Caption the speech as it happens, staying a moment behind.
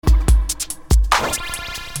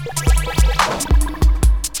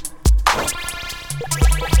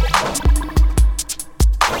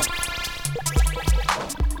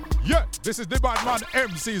This is the bad man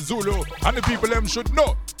MC Zulu, and the people them should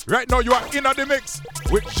know. Right now you are in the mix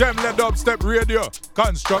with Gemla Dubstep Radio.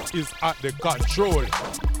 Construct is at the control.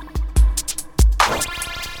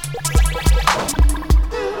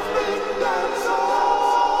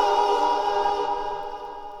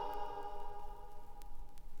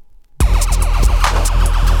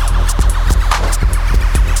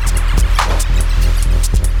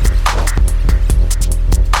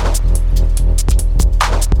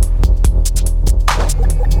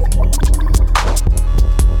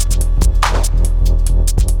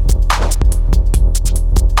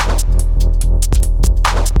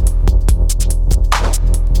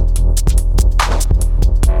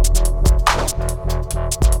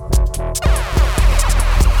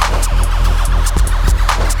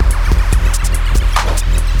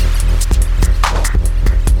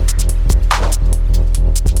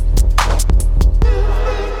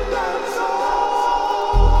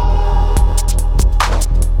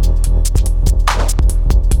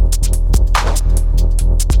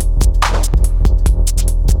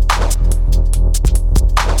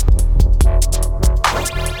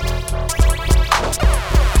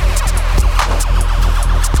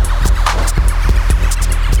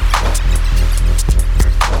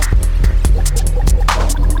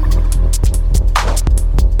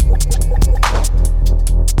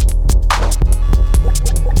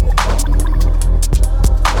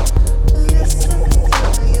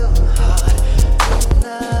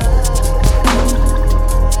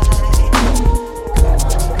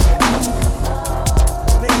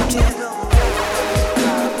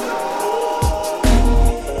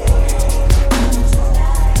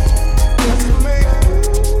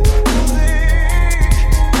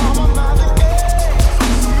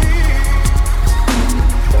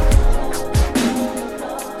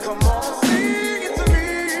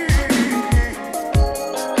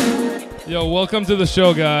 Welcome to the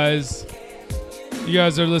show, guys. You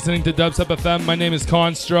guys are listening to Dubstep FM. My name is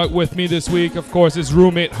Construct. With me this week, of course, is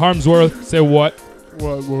roommate Harmsworth. Say what?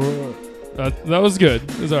 What? That was good.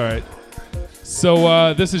 It was all right.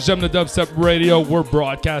 So this is Gemna Dubstep Radio. We're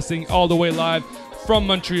broadcasting all the way live from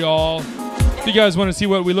Montreal. If you guys want to see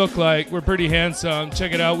what we look like, we're pretty handsome.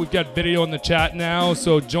 Check it out. We've got video in the chat now,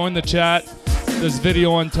 so join the chat. There's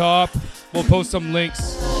video on top. We'll post some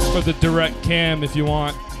links for the direct cam if you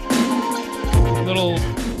want. Little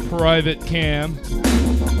private cam.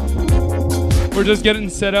 We're just getting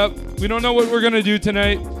set up. We don't know what we're gonna do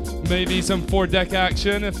tonight. Maybe some 4-deck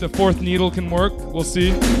action if the fourth needle can work. We'll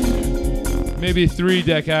see. Maybe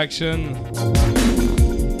 3-deck action.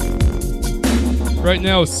 Right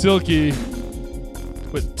now, Silky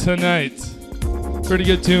with Tonight. Pretty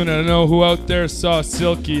good tune. I don't know who out there saw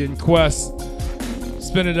Silky and Quest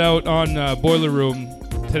spin it out on Boiler Room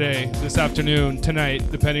today, this afternoon, tonight,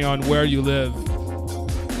 depending on where you live.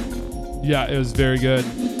 Yeah, it was very good.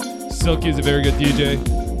 Silky's a very good DJ.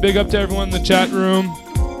 Big up to everyone in the chat room.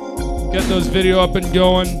 Get those video up and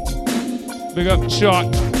going. Big up Chalk,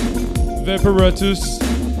 Vaporatus,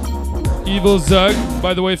 Evil Zug.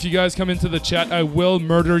 By the way, if you guys come into the chat, I will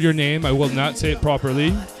murder your name. I will not say it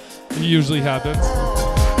properly. It usually happens.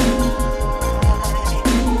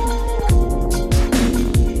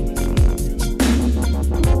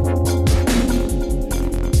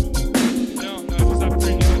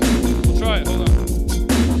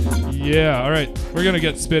 Yeah, all right. We're going to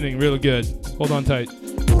get spinning real good. Hold on tight.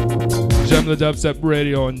 Gem the Dubstep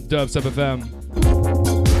Radio on Dubstep FM.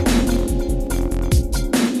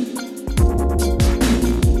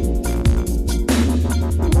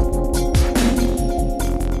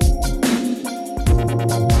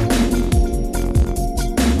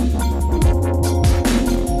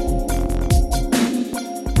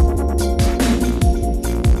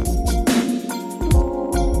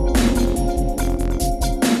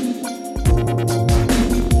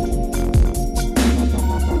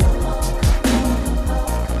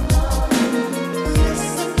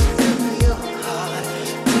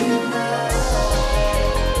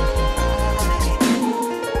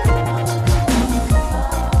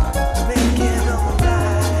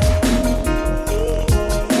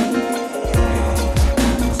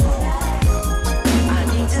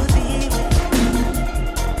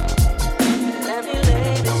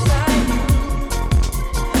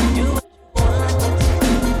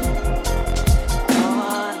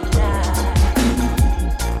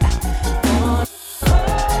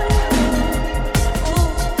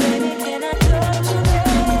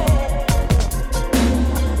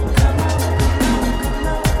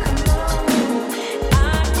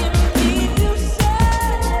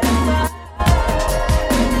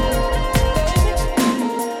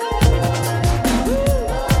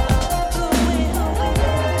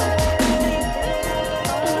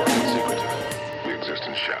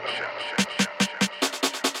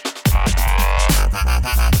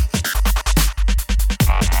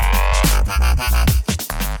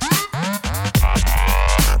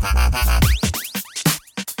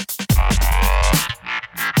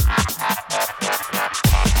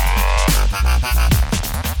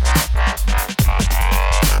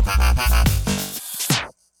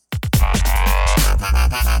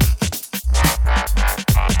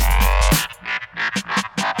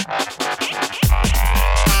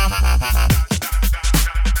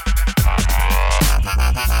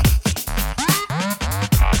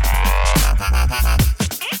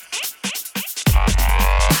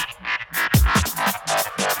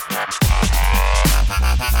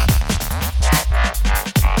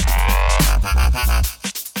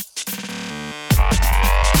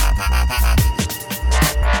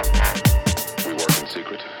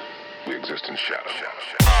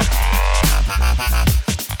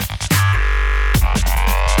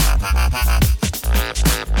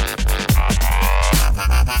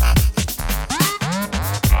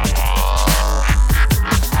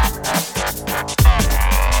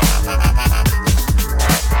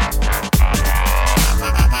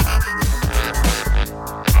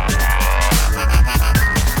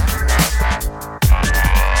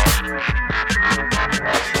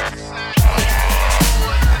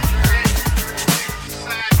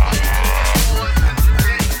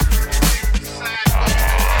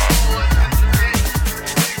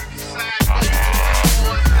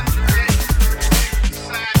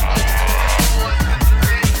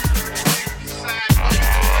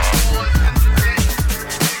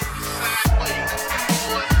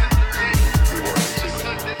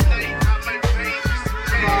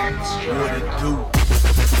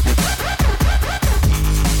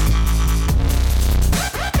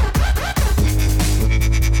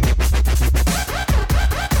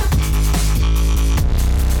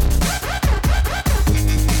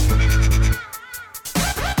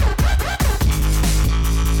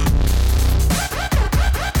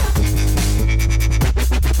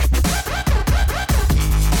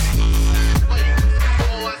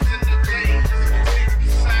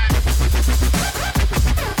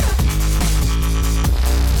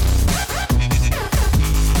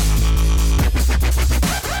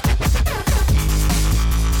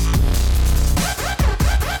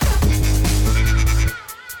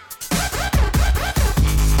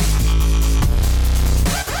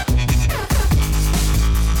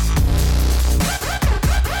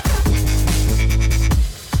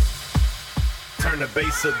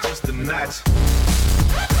 bass up just a notch.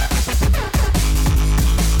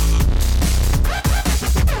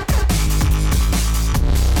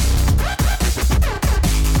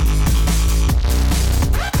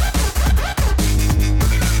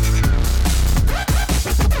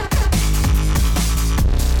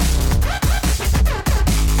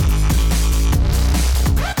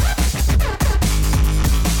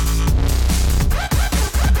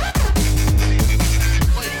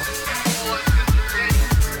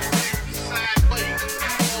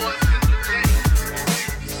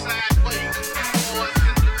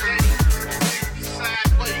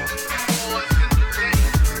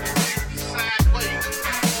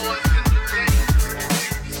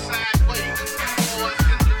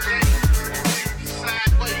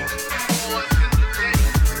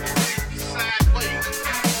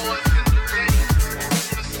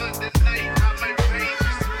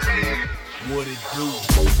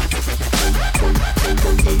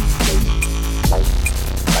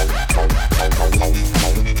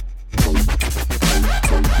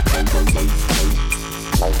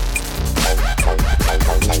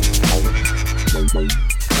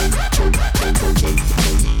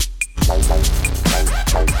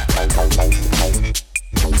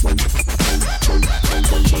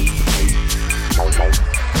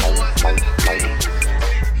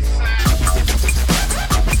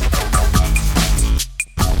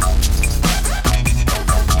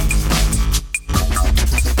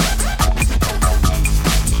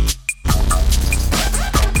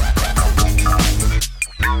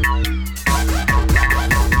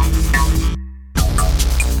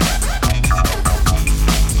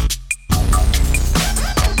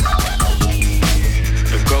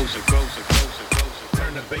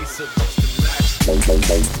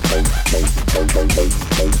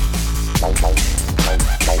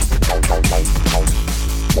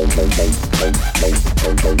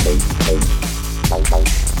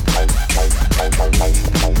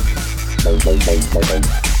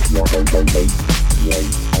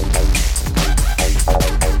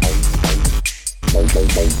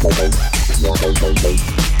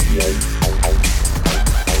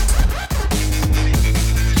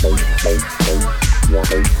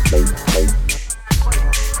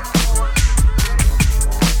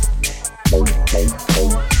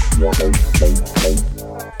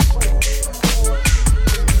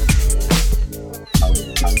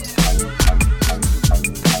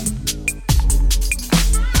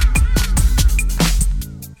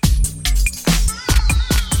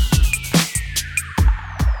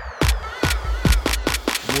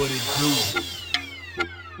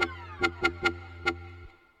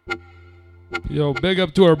 Yo, big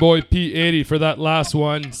up to our boy P80 for that last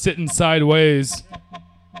one. Sitting Sideways.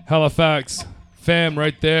 Halifax. Fam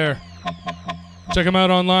right there. Check him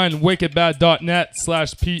out online.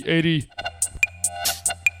 wickedbad.net/P80.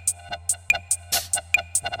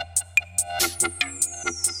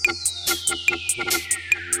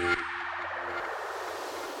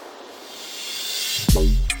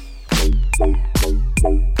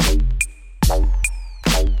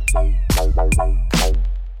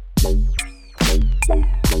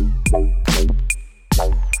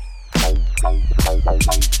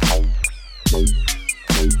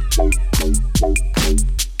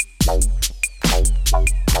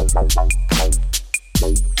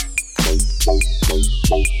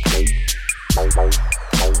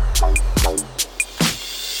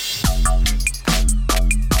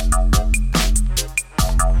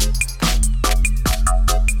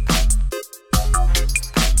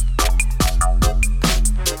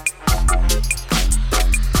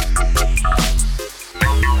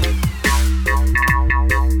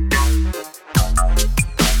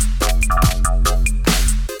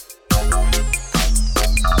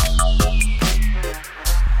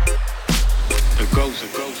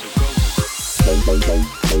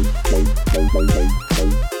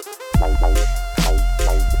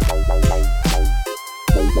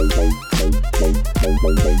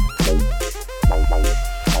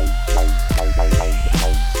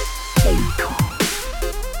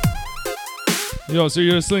 Yo, so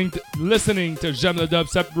you're listening to J'aime le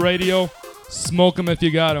Dubstep Radio. Smoke 'em if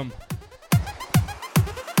you got 'em.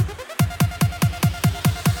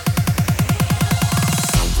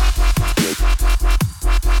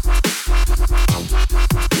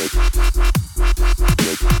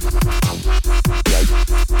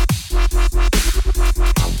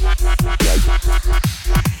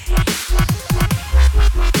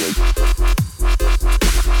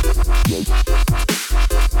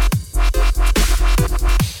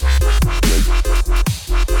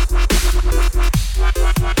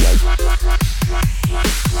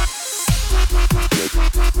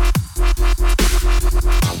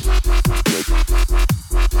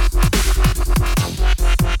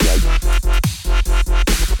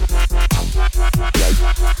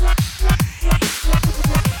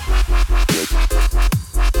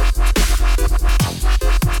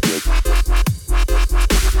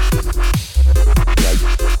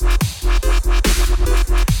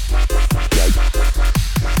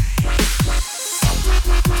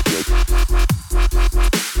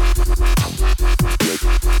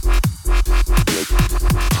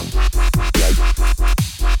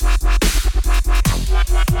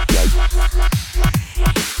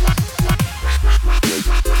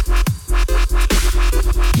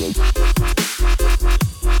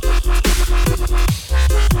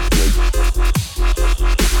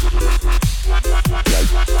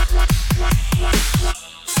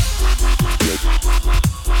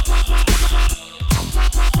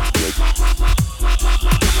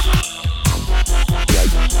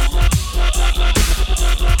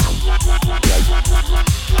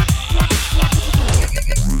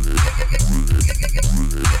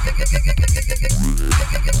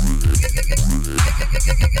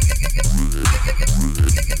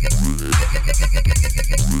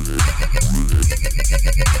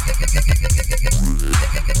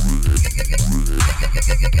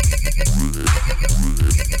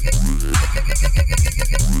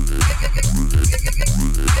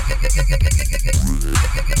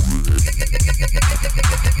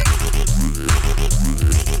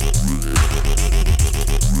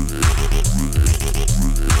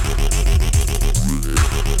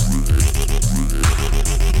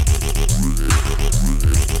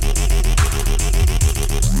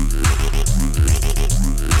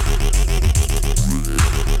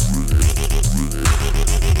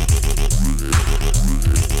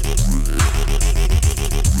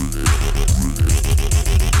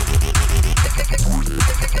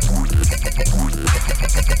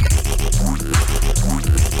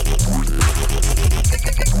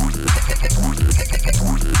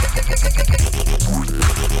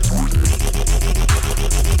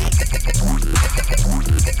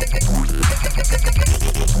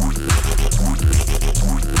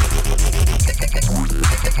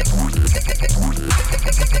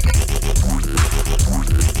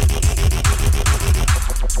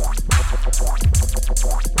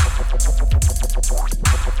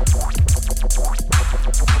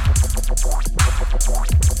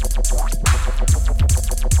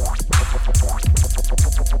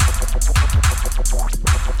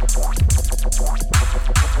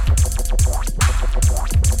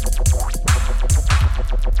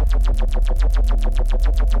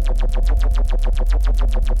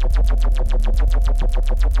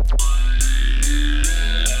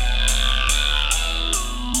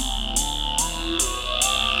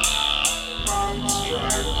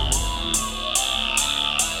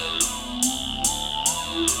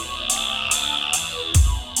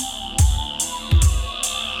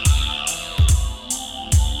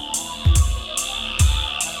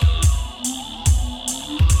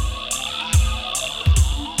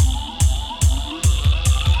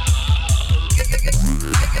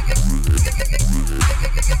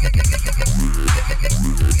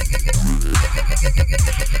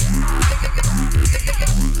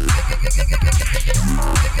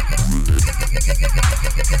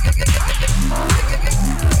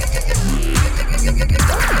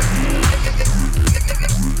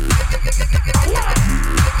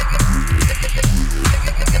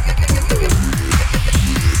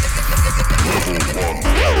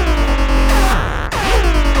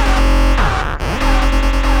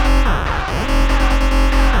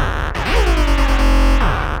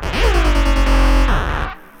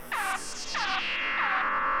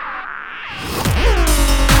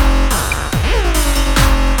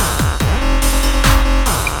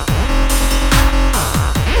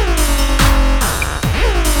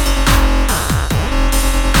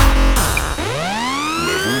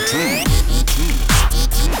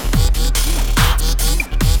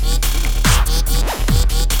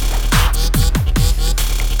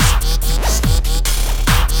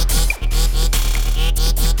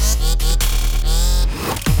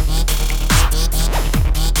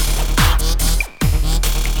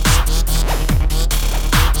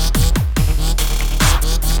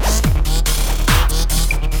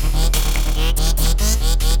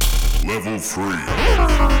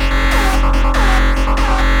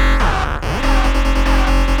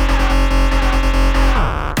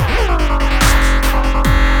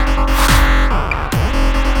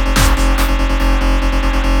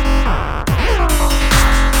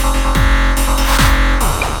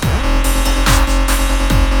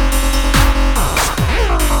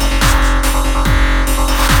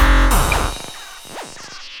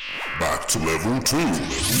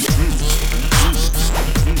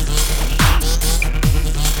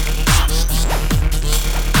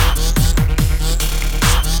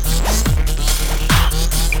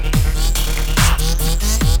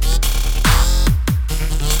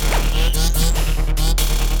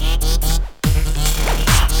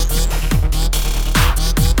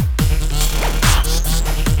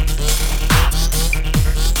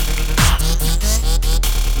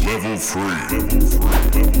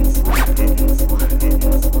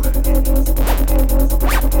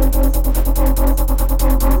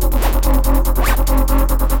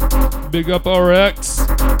 Big up RX.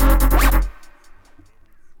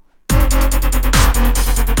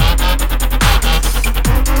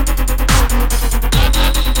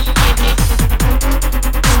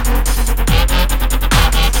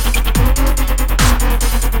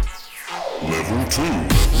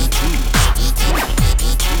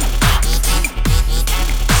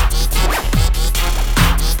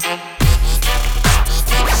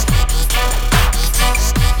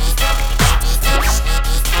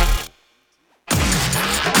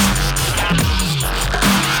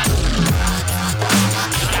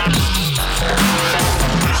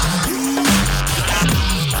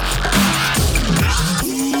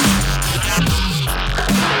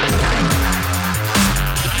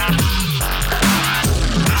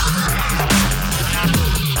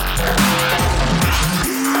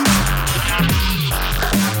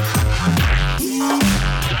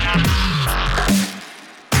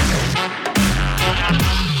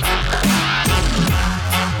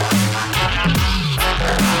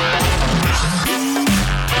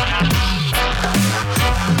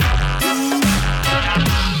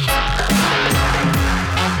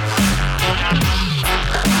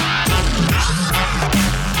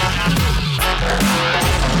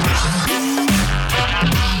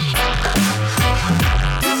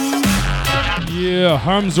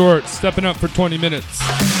 Harmsort stepping up for 20 minutes.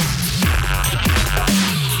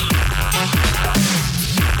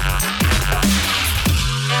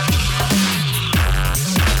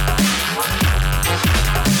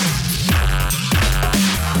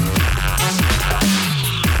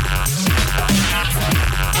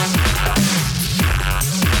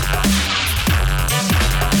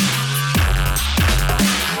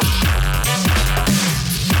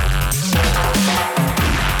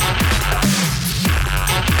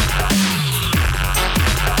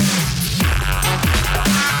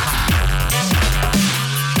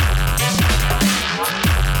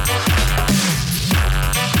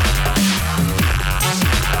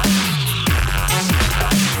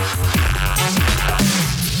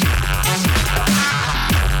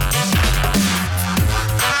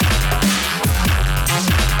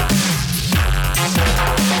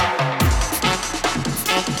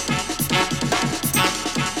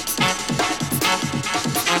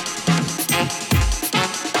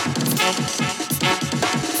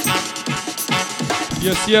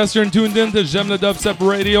 Yes, you're tuned in to J'aime le Dubstep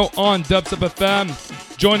Radio on Dubstep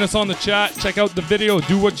FM. Join us on the chat. Check out the video.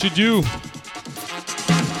 Do what you do.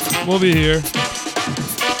 We'll be here.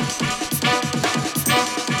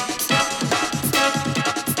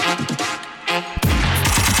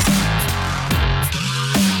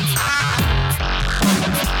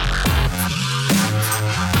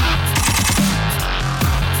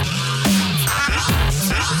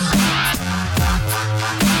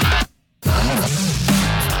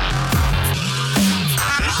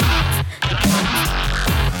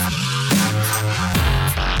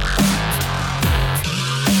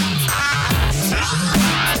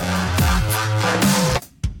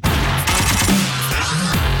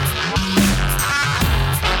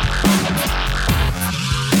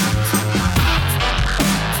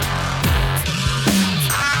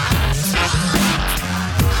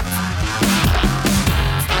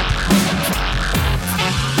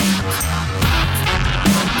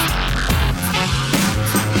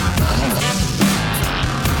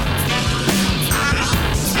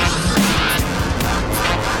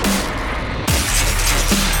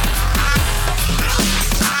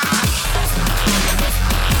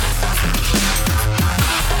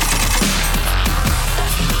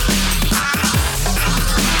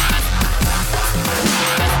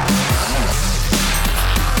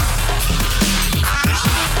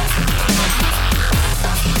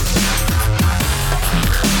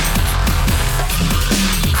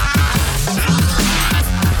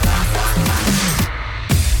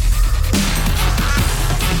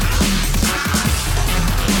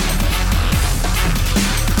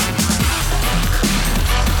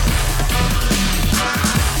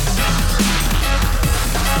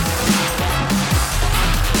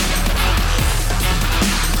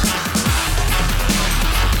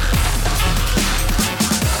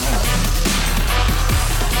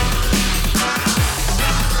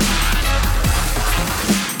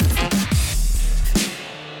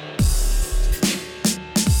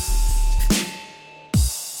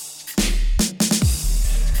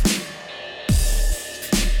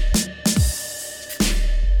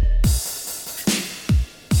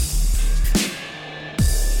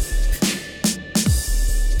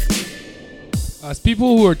 As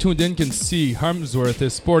people who are tuned in can see, Harmsworth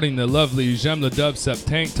is sporting the lovely J'aime le Dubstep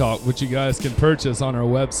tank top, which you guys can purchase on our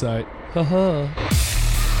website. Haha.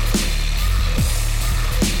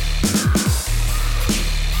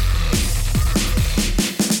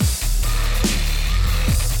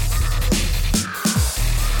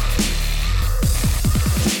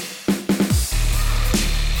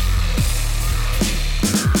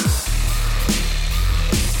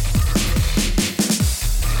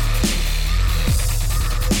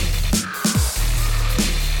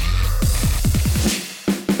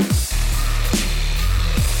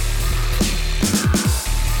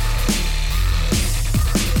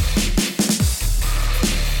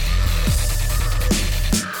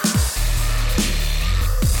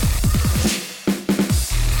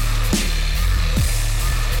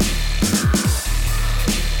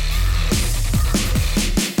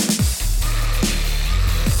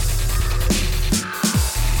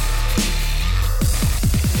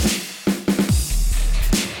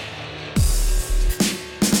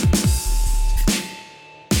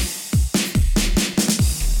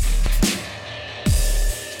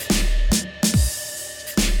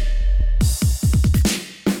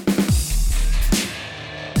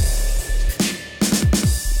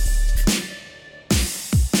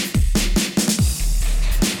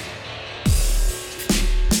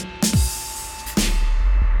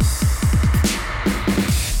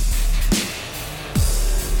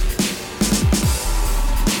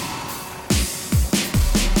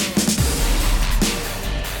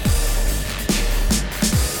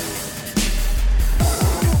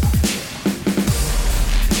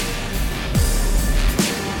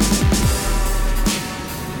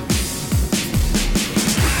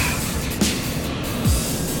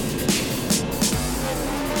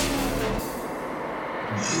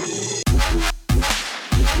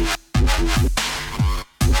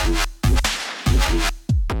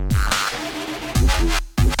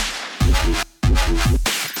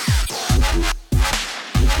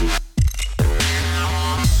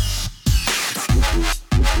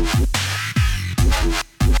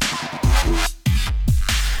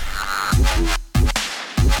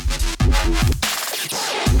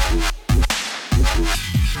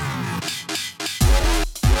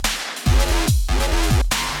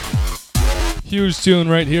 Huge tune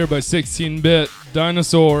right here by 16-Bit,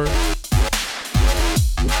 Dinosaur.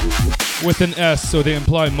 With an S, so they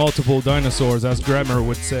imply multiple dinosaurs, as grammar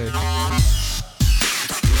would say.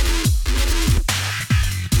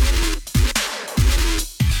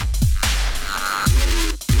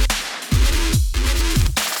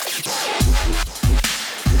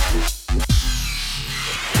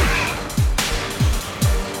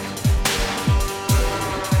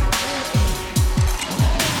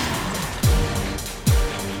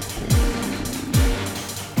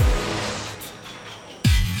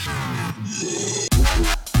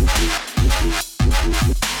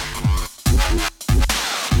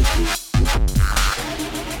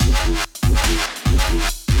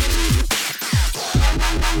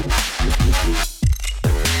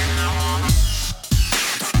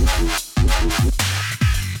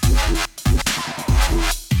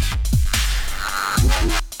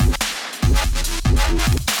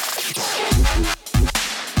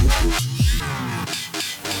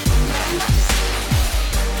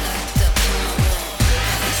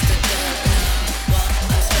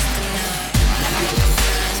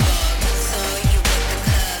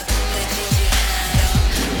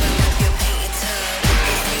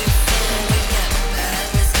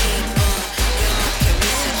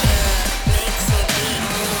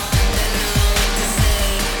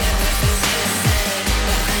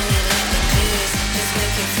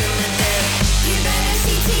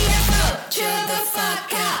 Chill the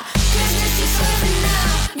fuck out. 'Cause this is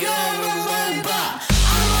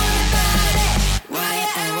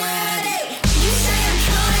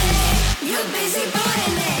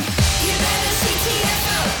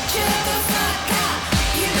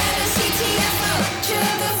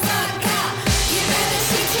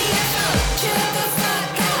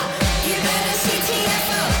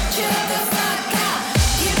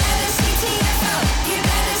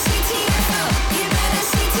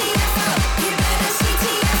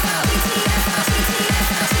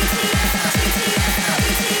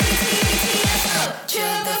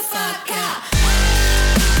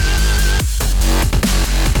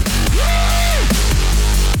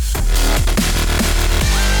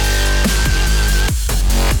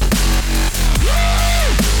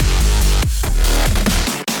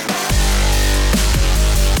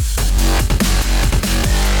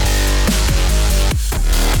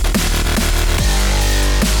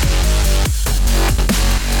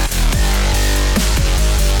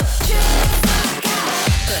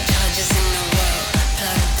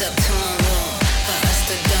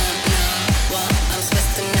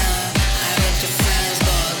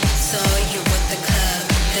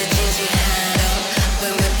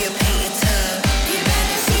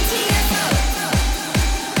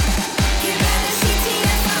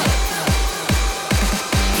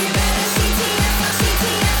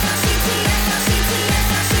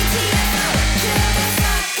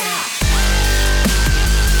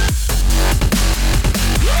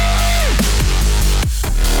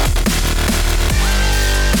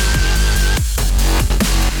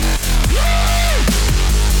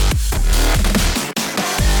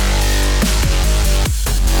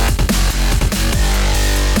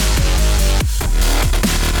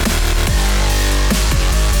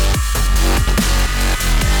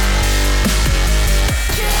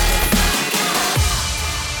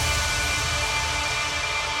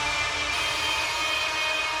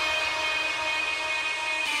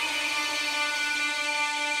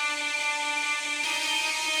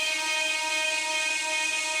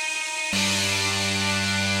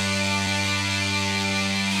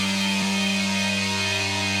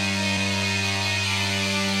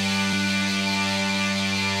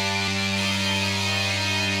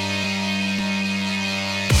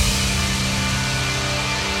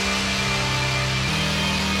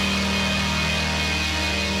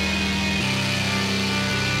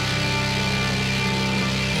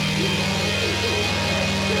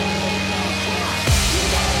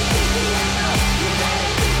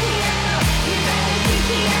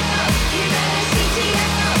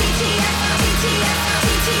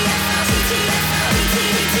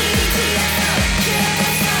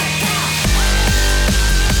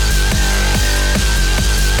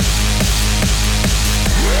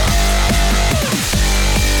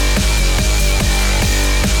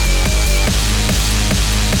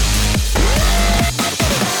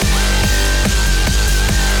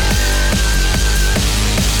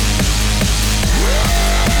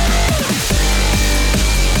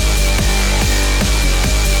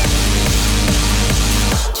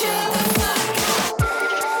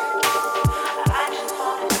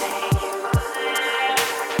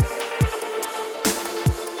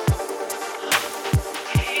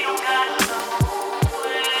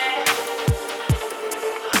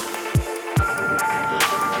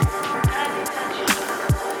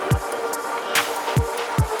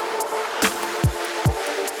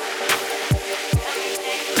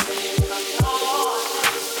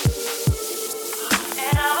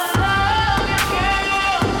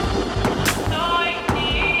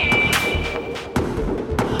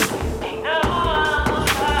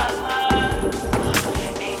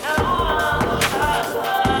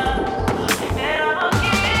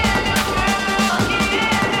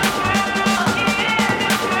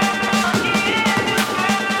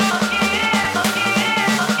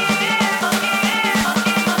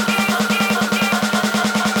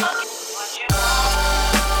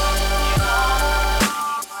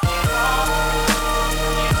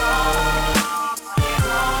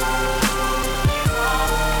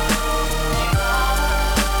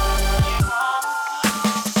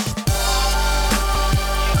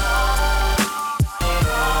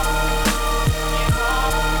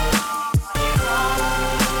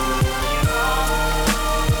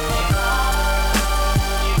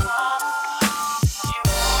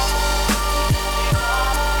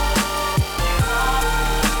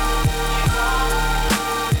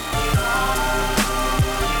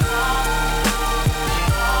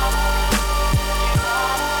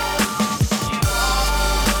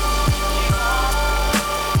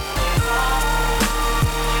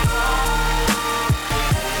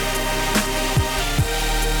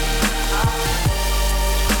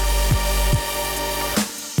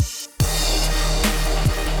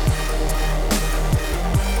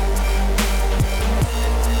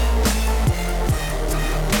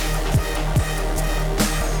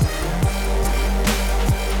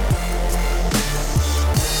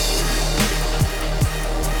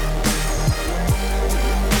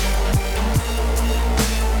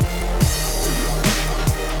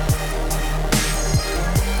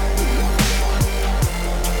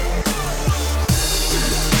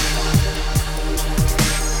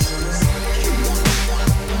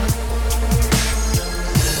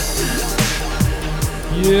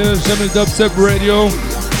Yeah, Jammin' Dubstep Radio.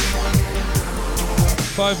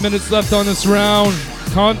 5 minutes left on this round.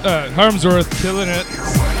 Harmsworth killing it.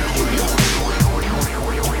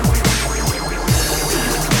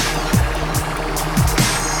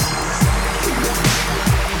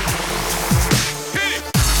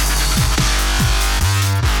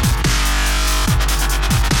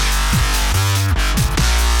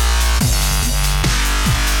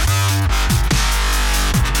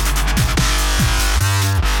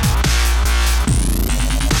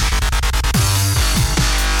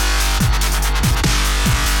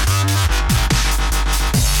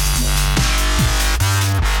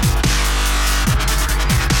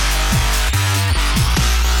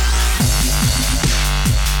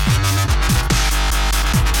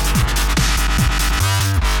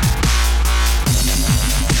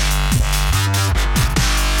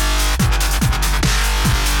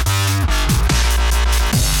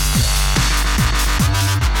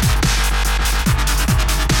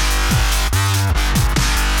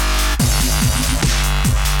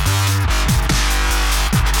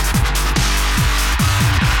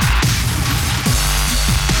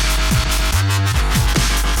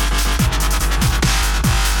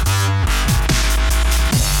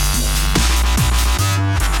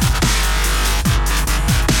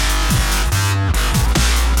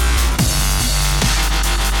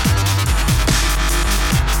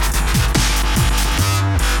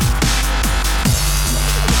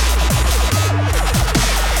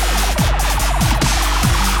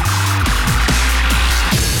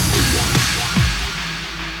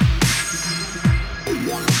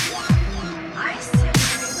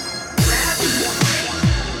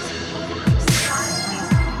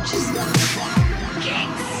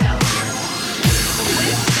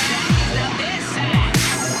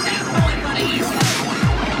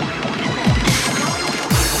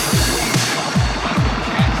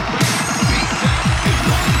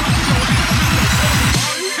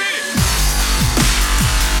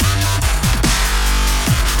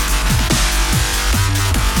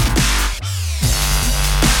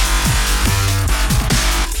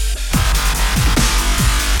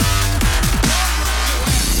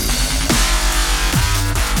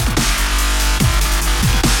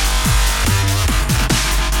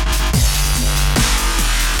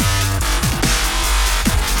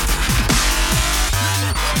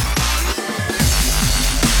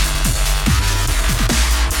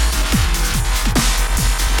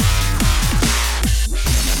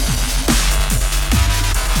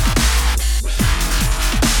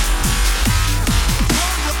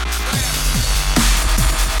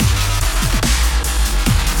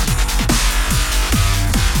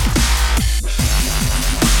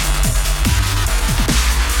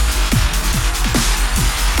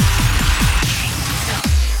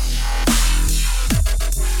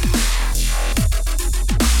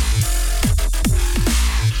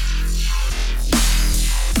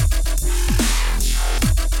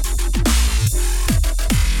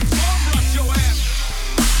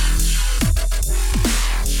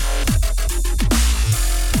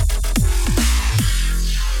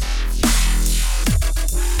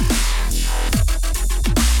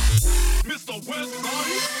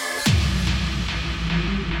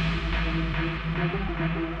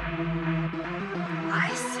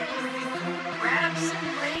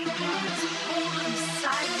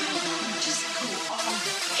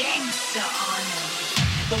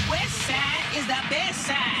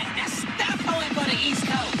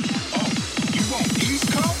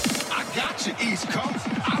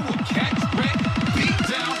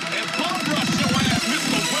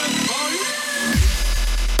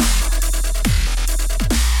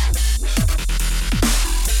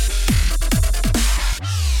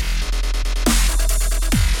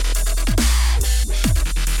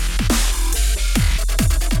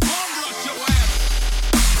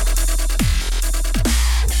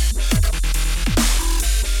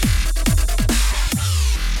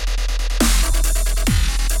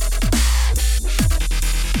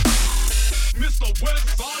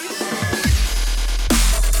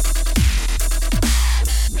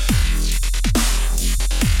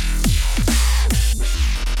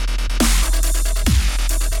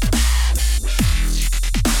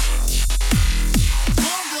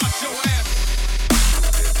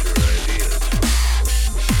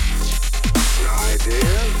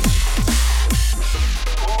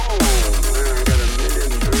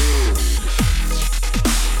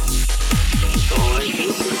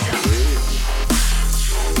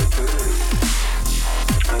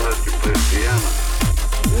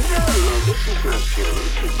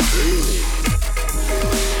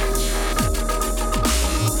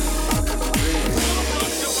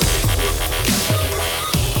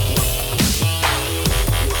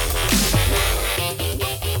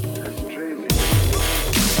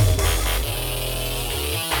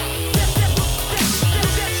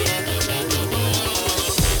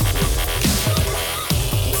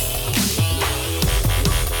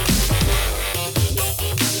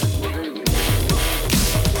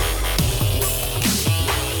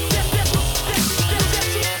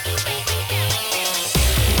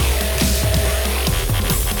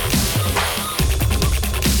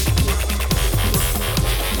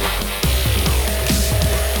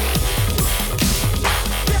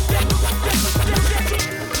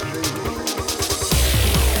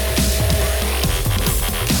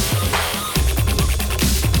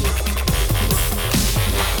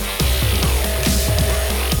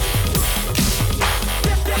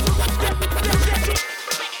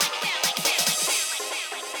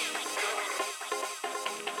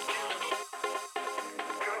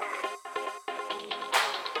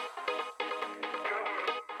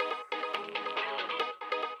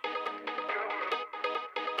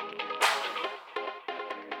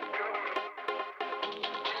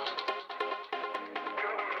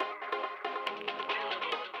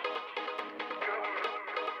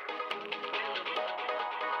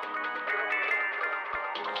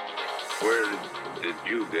 Where did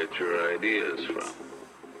you get your ideas from?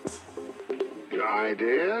 Your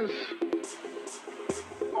ideas?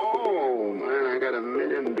 Oh, man, I got a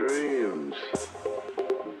million dreams.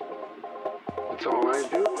 That's all I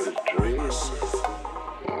do is dream.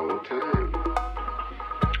 All the time.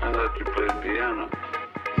 I thought you played piano.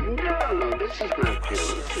 No, this is not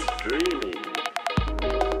piano. This is dreaming.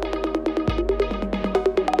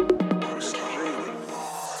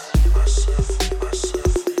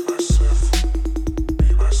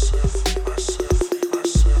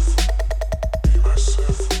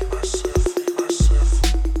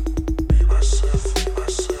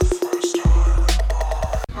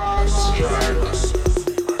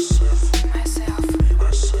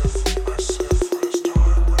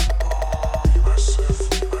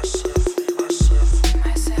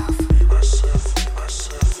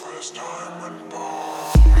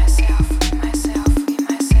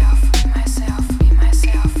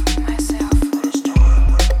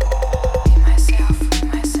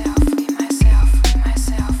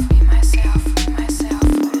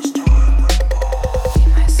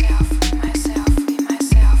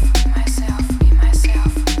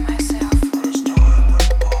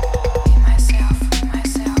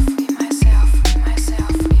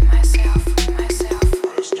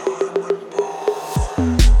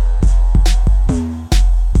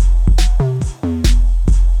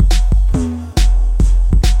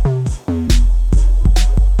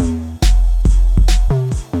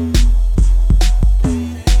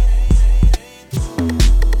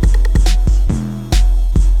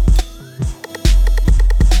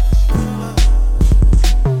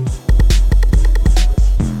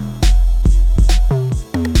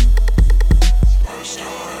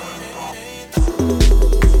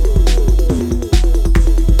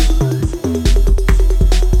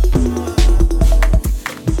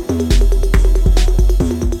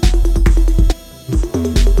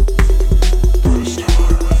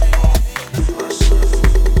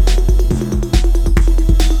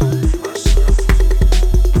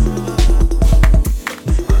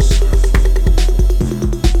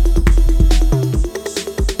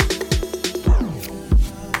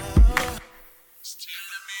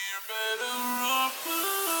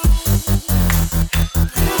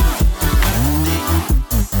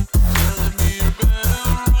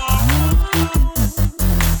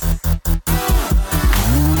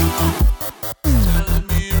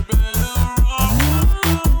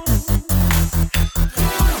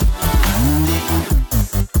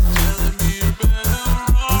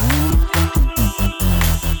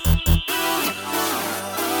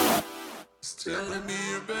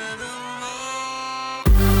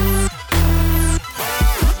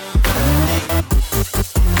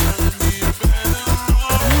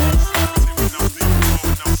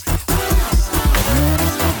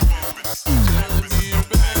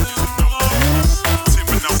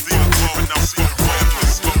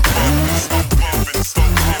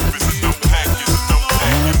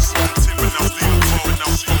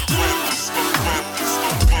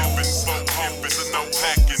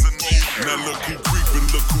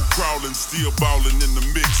 Still ballin' in the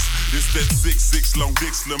mix. It's that 6'6" long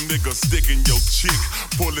dick slim nigga sticking your chick.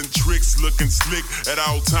 Pulling tricks, looking slick at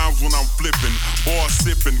all times when I'm flipping. Bar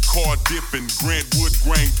sipping, car dipping, Grant Wood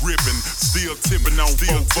grain gripping. Still tipping on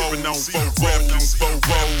four rapping, four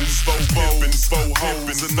rolls, four pippin', four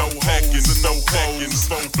hoppin', and no hackin', and no packin',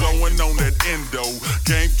 four blowing on that endo.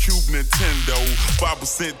 GameCube, Nintendo,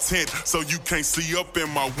 5% tint, so you can't see up in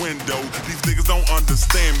my window. These niggas don't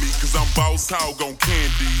understand me, cause I'm boss hog on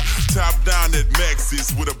candy. Top down at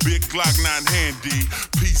Maxis with a big Glock 9 handy.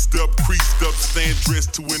 Pieced up, creased up, stand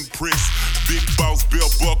dressed to impress. Big boss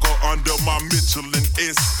belt buckle under my Michelin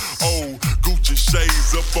S.O. Gucci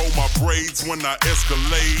shades up on my braids when I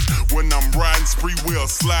escalade. When I'm riding spree wheel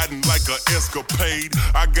sliding like a escapade.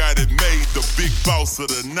 I got it made, the big boss of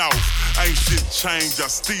the North. Ain't shit changed, I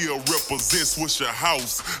still represent Swisher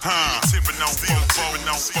House. Tipping on four, tipping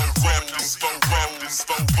on four, rapping, four rapping,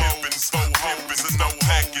 four pimping, four hopping, and no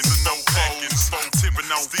hacking, and no packing.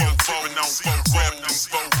 Tipping on four, tipping on four, rapping,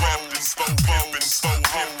 four rapping, four pimping, four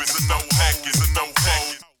hopping, and no hacking, and no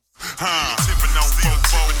packing. Tipping on four,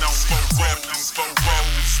 tipping on four, rapping, four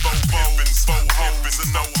rapping, four pimping, four hopping,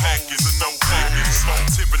 and no hacking, and no packing.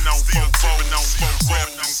 Tipping on four, tipping on four,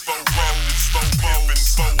 rapping, four rapping, four pimping,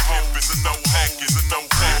 four hopping, and no hacking, and no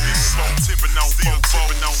packing. Tipping on four,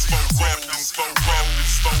 tipping on four, rapping, four rapping,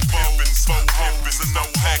 four pimping, four hopping, and no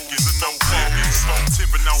hacking, and no packing.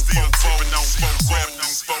 Tipping on four, tipping on four,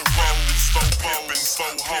 rapping, four rapping, four pimping,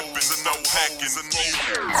 four hopping, and no hacking, and no.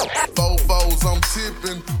 Four fours, I'm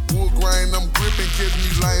tipping. Wood grain, I'm gripping. Catch me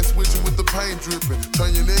lying, switching with the paint. chain dripping.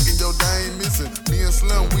 Turn your neck and your dame missing. Me and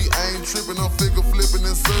Slim, we ain't tripping. I'm figure flipping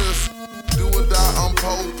and surge. Do or die, I'm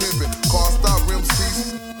pole pimping. Car stop, rims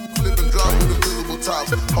teeth. Flipping drop with invisible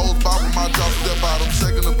tops. Hoes bopping my drop, step out. I'm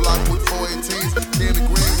shaking the block with 418s. Candy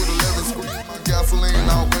green with 11 screens. My gasoline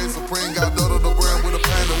always supreme. Got Dodo the brand with a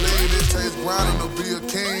pan of lean. It tastes grinding to be a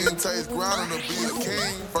king. It tastes grinding to be a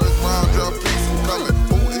king. First round drop piece coming.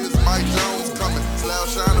 Who is Mike Jones coming? Slab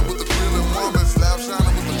shining with the grilling woman. Slab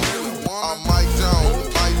shining with the grilling woman. I'm Mike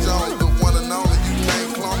Jones, the one and only. You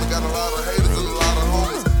can't clone me. Got a lot of haters and a lot of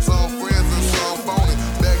homies. Some friends and some phony.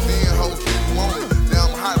 Back then, hoes didn't want me. Now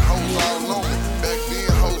I'm hot hoes all on me. Back then,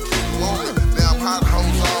 hoes didn't want me. Now I'm hot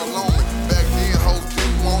hoes all on me. Back then, hoes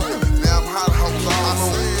didn't want me. Now I'm hot hoes all on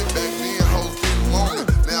me. Back then, hoes didn't want me.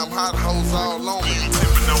 Now I'm hot hoes all on me.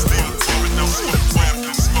 Tipping no steel, tipping no smoke,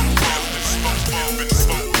 rapping, smoke, rapping, smoke, rapping,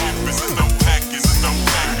 smoke, rapping, and no package, and no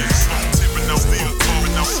package. Tipping no steel,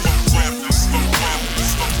 tipping no smoke, rapping, smoke, rapping,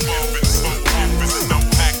 smoke, rapping, smoke, rapping, and no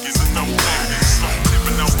package, and no package.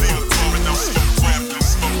 Tipping no steel, tipping no smoke, rapping,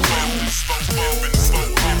 smoke, rapping, smoke, rapping,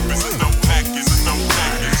 smoke, rapping, and no package, and no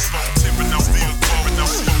package. Tipping no steel, tipping no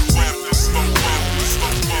smoke, rapping, smoke, rapping,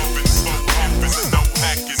 smoke, rapping, smoke, rapping, and no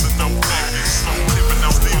package, and no package. Tipping no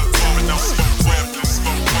steel, tipping no smoke, rapping,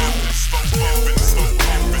 smoke, rapping, smoke, rapping, smoke,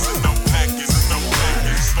 rapping, and no package, and no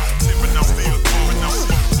package. Tipping no steel, tipping no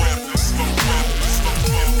smoke, rapping, smoke, rapping, smoke,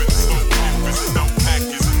 rapping, smoke, rapping, and no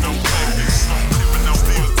package, and no package. Tipping no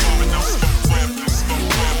steel, tipping no smoke, rapping, smoke,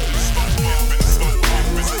 rapping, smoke, rapping, smoke,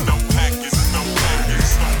 rapping, and no package, and no package.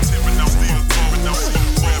 Tipping no steel, tipping no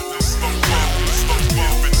smoke, rapping, smoke, rapping, smoke,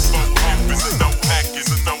 rapping, smoke, rapping, and no package,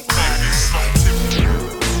 and no package.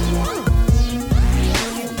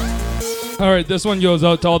 All right, this one goes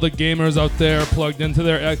out to all the gamers out there plugged into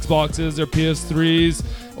their Xboxes, their PS3s,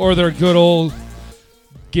 or their good old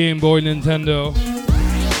Game Boy Nintendo.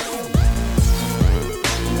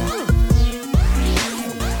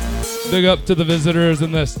 Big up to the visitors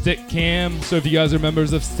in the Stick Cam. So if you guys are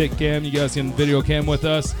members of Stick Cam, you guys can video cam with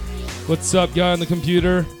us. What's up, guy on the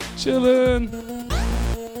computer? Chillin'.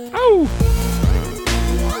 Ow!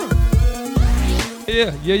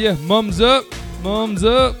 Yeah. Mums up. Mums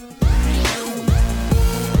up.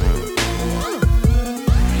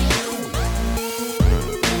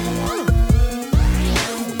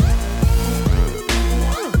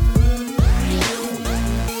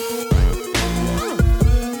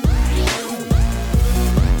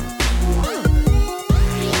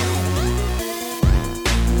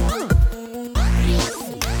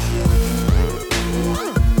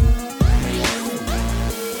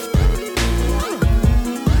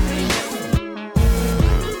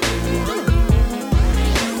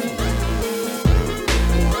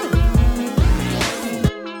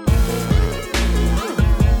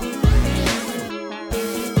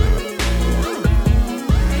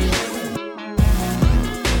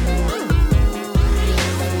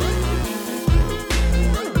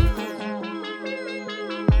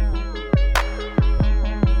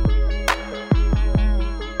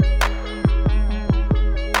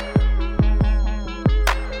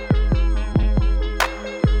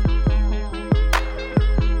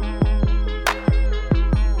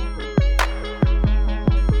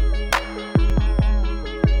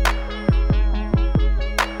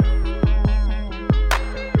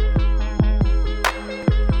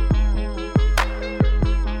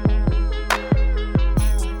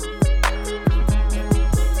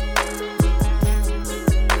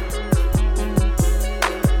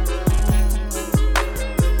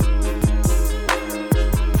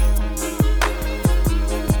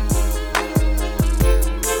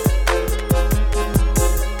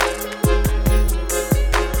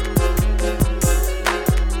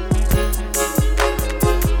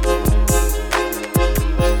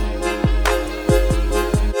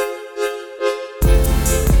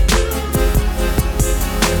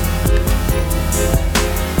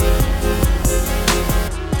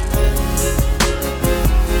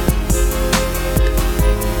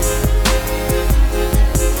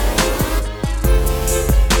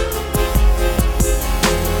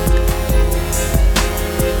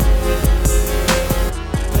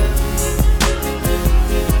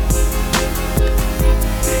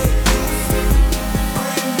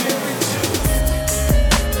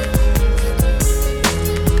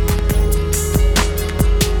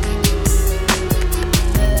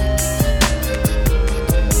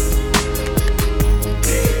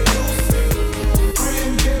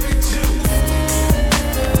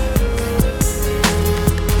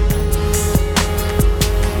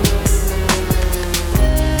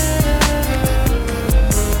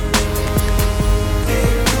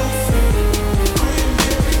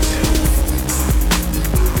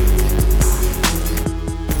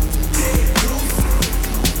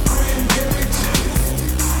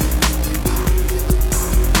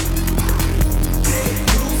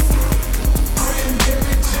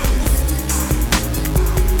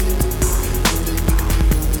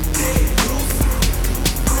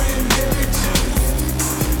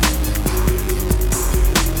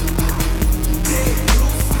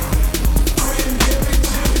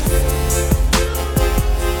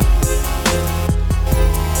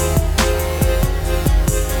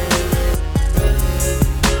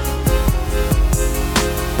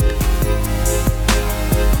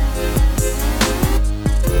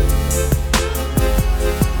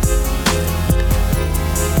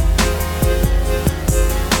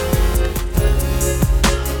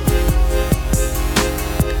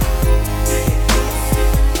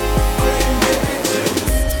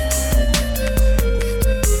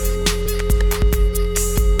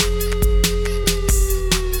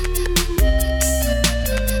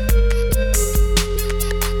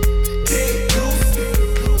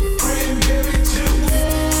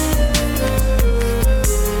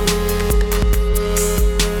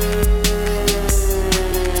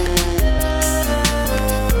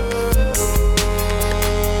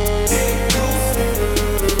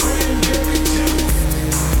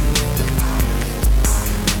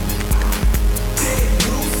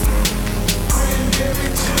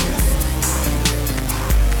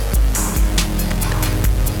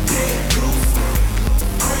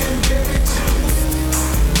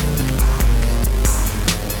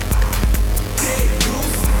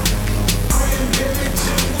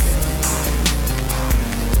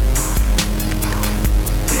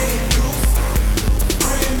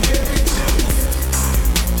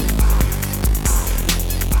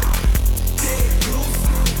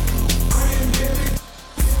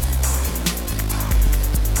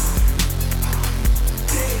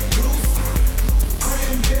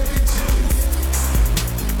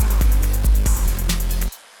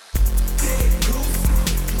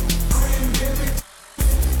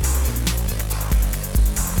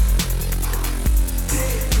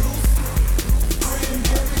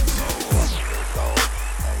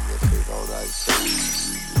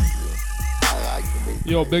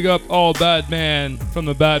 Yo, big up all Badman from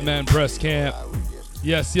the Badman Press Camp.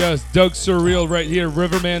 Yes, yes, Doug Surreal right here,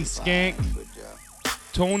 Riverman Skank,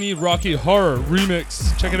 Tony Rocky Horror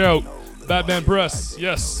remix. Check it out, Badman Press.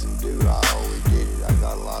 Yes.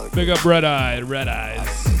 Big up Red Eye, Red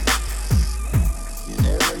Eyes. You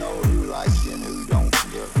never know who likes you and who don't.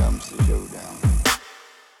 Here comes the showdown.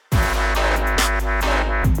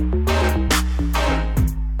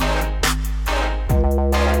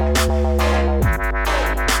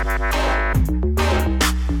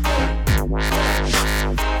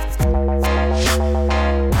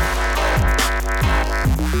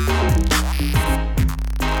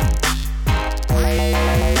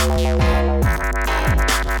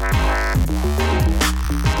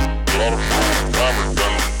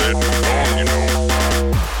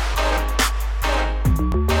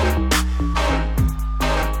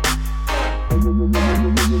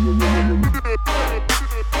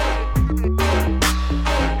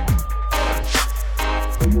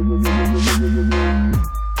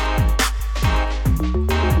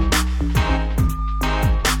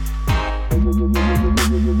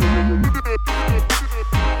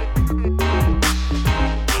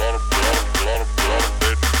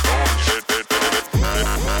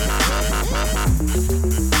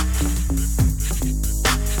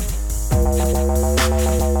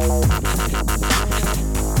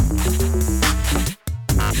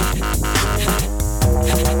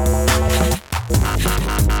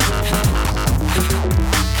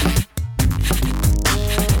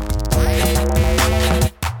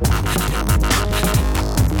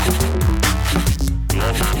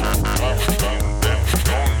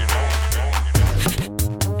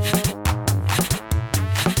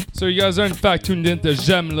 So you guys are in fact tuned in to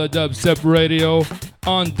J'aime le Dubstep Radio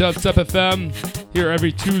on Dubstep FM, here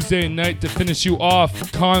every Tuesday night to finish you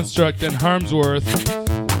off. Construct and Harmsworth,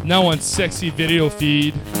 now on Sexy Video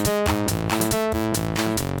Feed.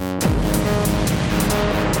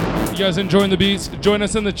 You guys enjoying the beats? Join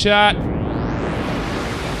us in the chat.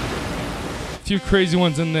 A few crazy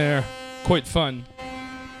ones in there, quite fun.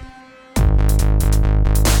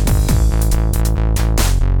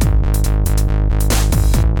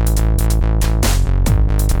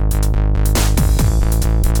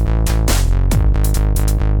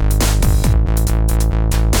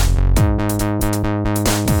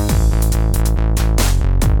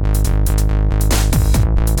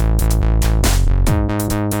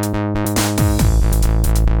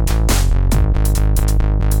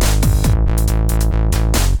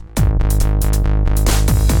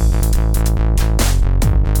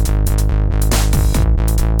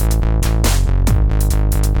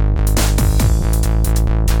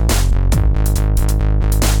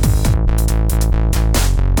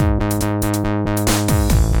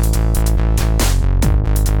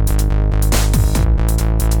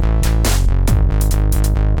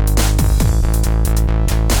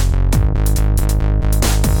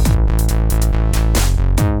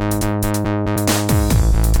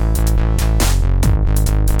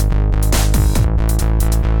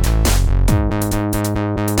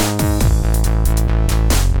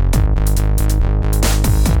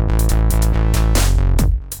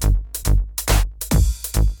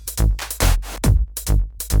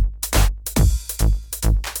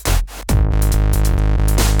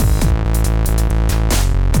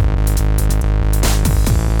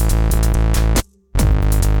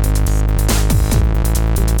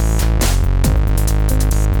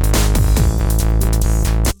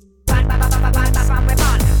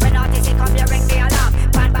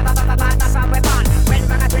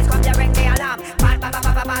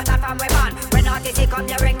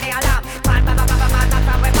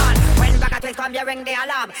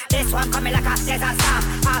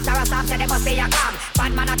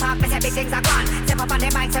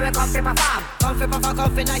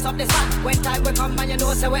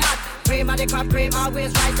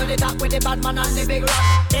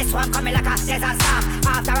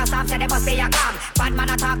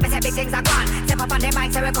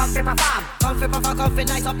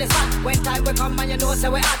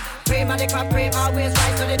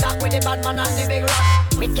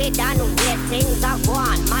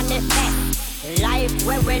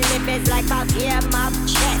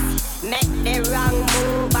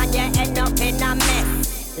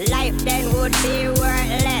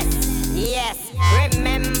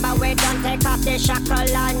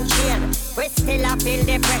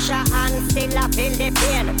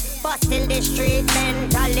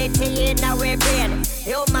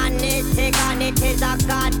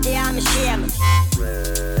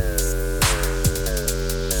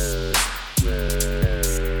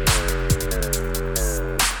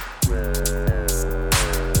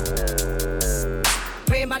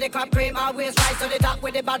 always rise to the top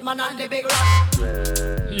with the bad man and the big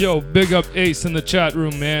rock. Yo, big up Ace in the chat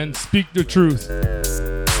room, man. Speak the truth.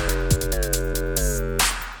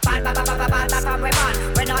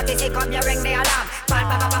 When artists come, you ring the alarm.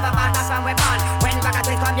 When rockets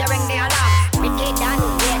come, you ring the alarm. Wicked and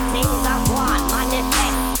great things are one.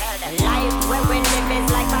 Manifest. Life where we live is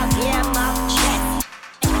like a game of chess.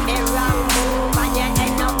 The wrong move and you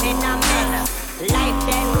end up in a mess. Life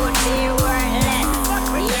then would be worthless.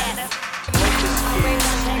 Yes. We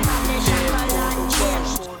don't take off the shackle and chain.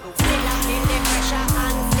 Still up in the pressure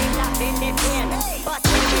and still up in the pain. But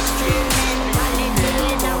in the stream mentality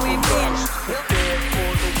in our brain. Prepared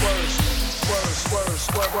for the worst.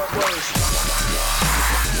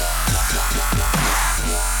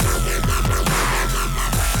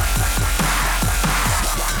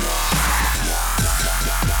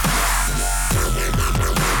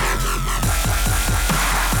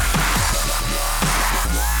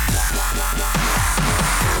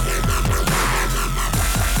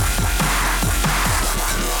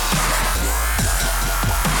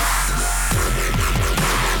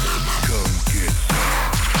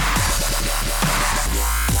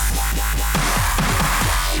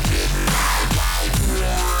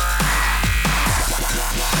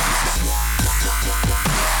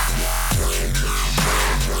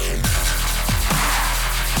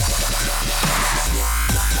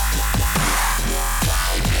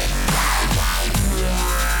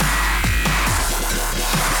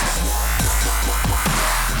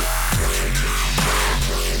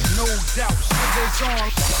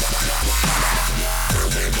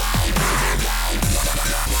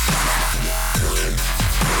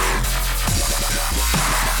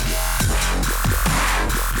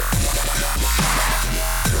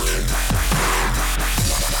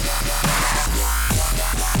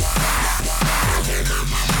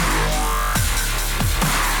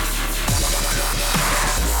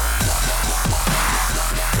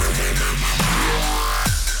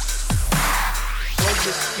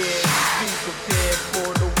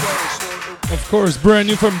 Of course, brand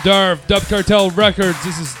new from Darv, Dub Cartel Records.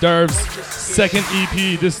 This is Darv's second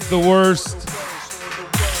EP. This is the worst.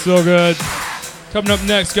 So good. Coming up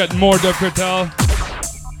next, got more Dub Cartel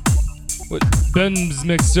with Ben's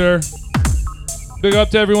Mixer. Big up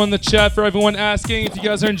to everyone in the chat for everyone asking. If you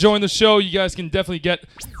guys are enjoying the show, you guys can definitely get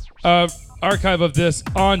an archive of this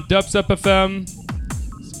on Dubstep FM,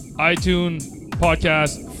 iTunes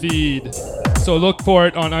podcast feed. So look for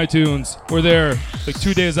it on iTunes. We're there like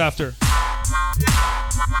 2 days after.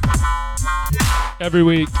 Every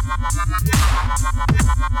week.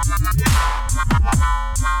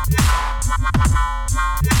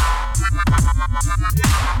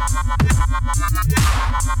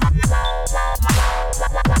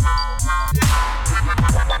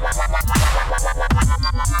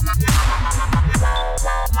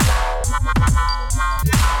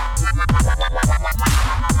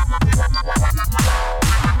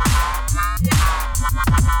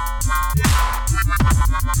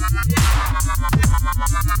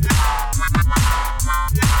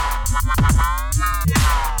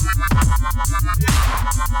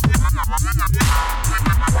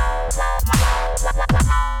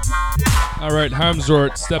 All right,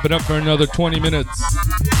 Hamzort stepping up for another 20 minutes.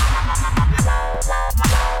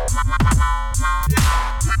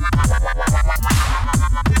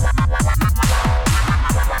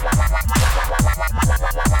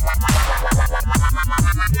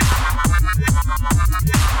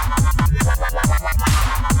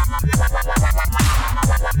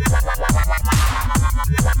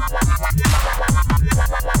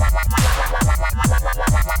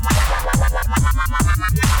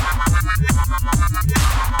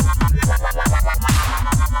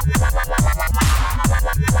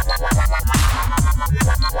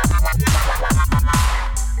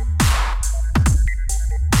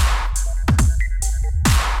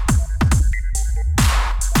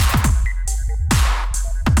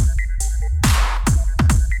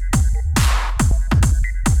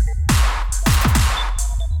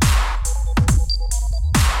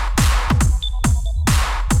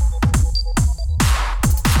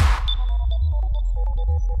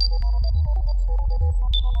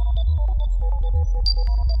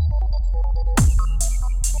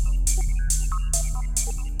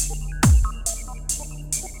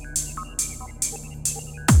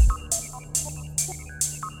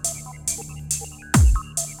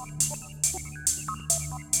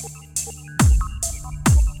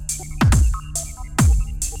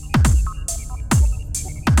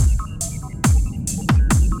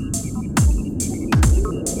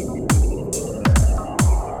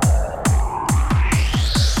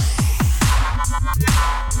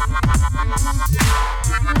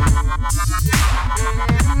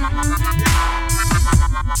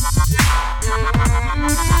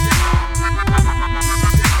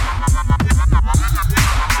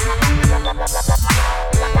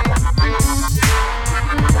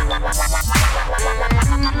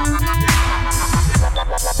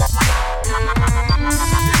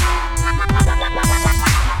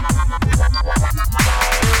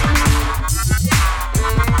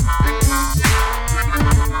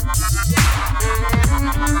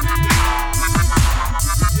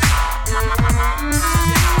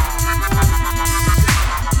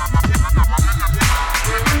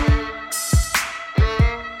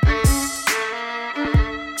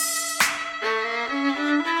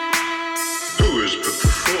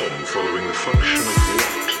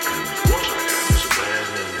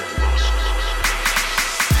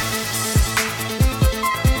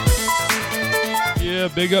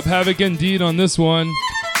 big up Havoc indeed on this one.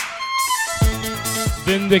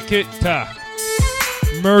 Vindicata.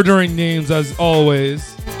 Murdering names as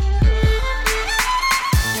always.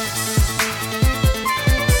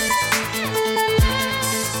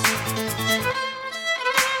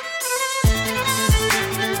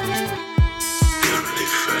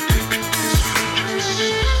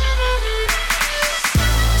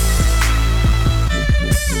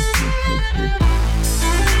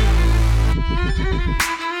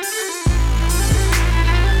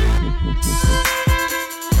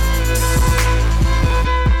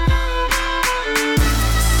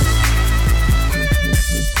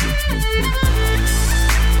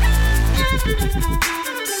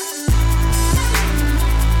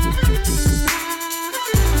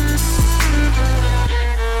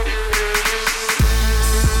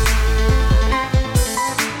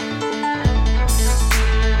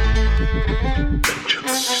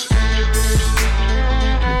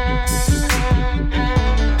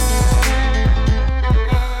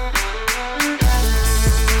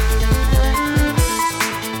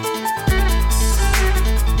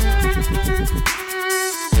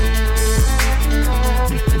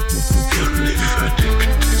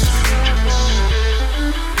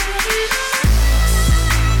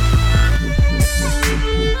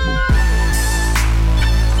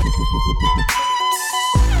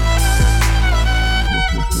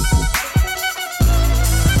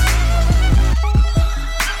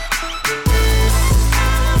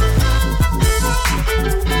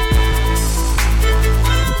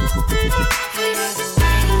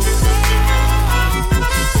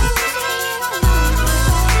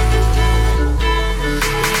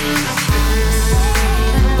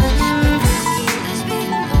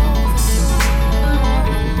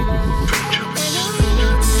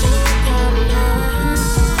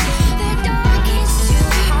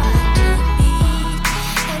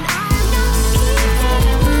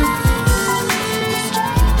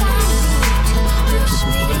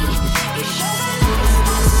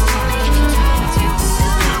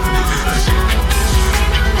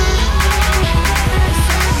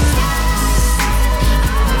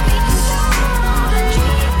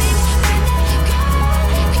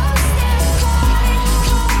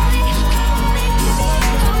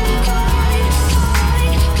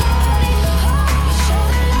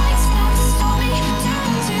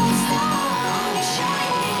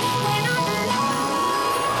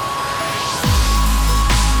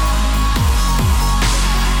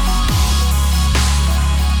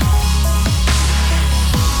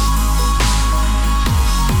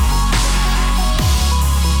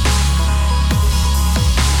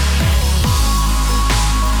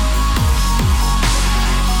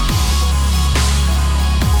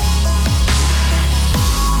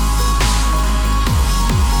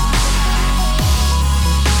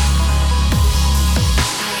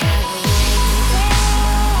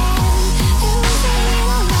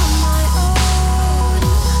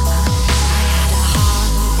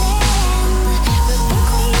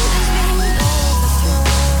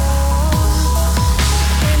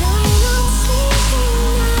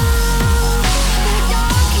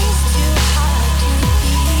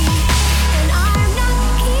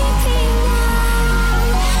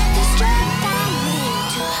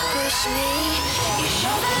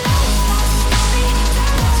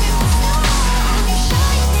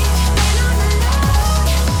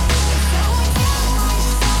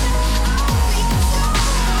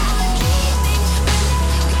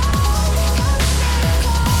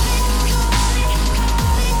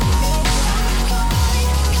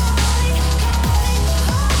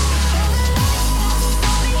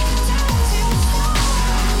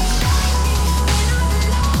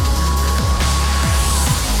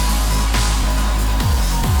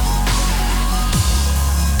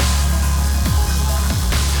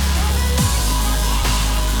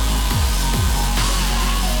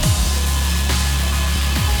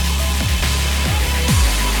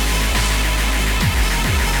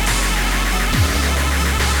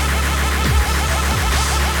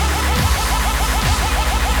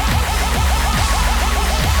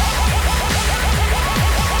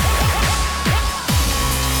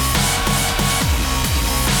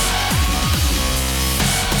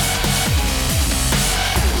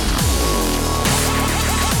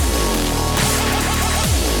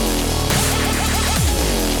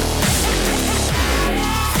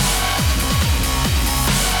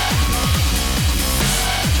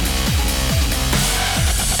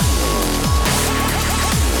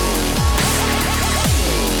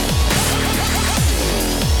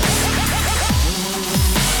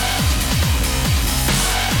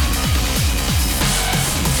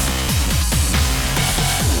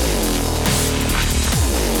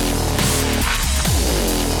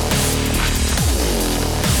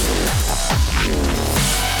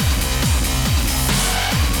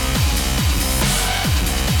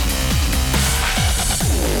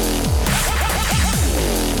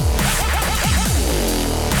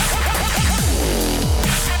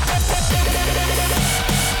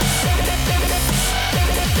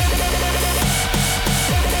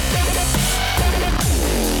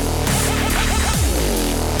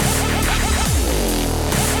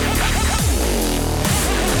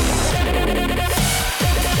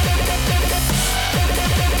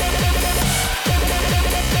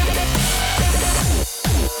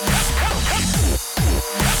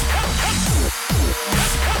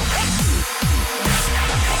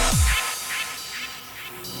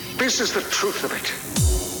 is the truth of it.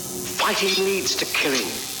 Fighting leads to killing,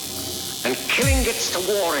 and killing gets to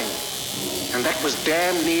warring, and that was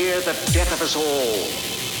damn near the death of us all.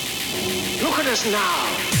 Look at us now,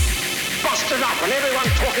 busted up and everyone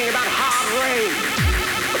talking about hard rain.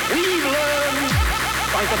 But we've learned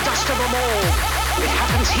by the dust of them all, it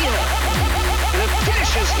happens here, and it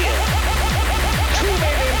finishes here. 2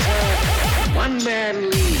 men enter, 1 man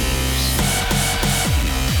leaves.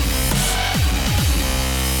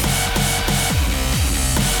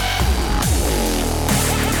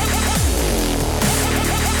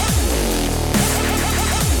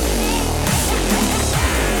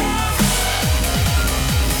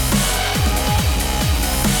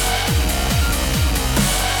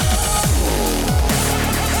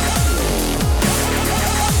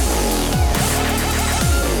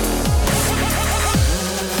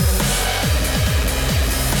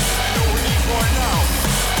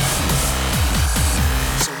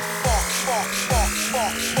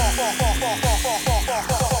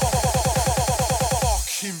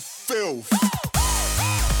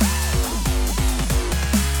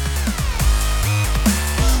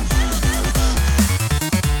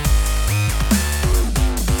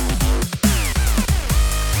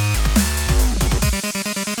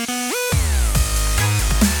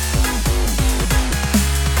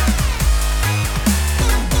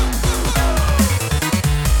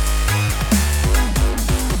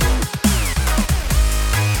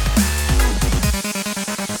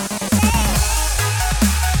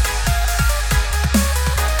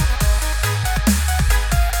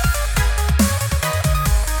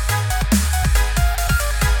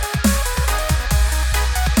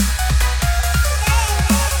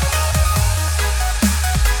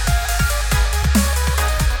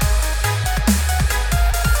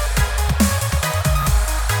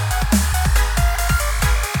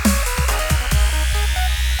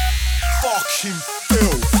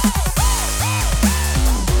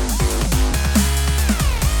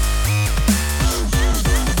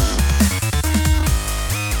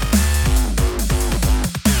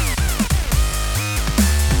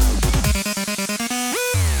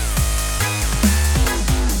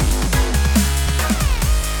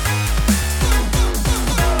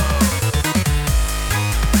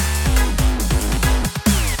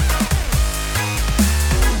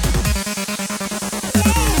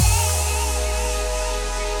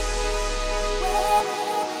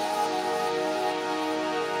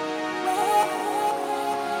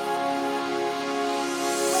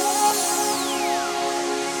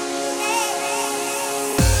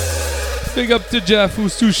 Big up to Jeff,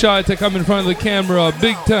 who's too shy to come in front of the camera.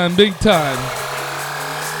 Big time, big time.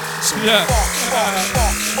 Yeah.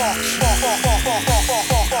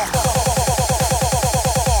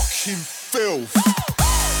 Filth.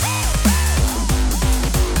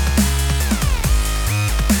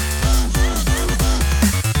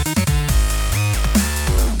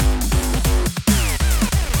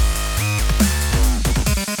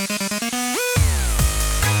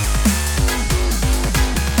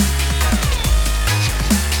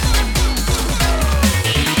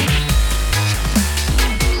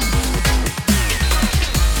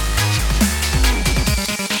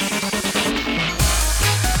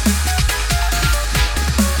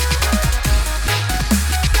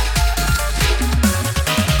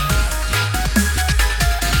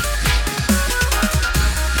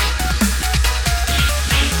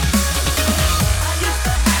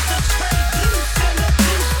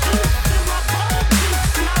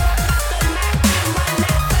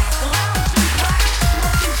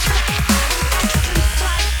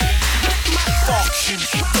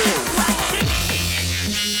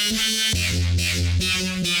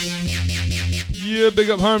 Big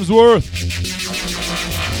up Harmsworth.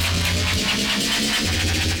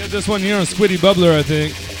 Got this one here on Squiddy Bubbler, I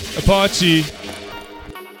think. Apache.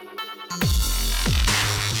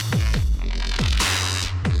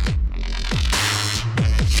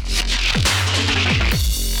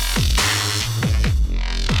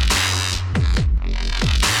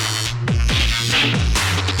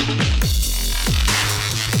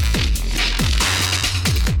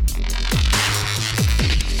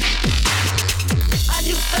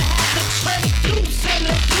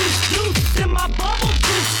 In my bubble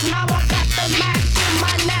goose, now I got the match in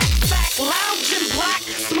my knapsack. Loud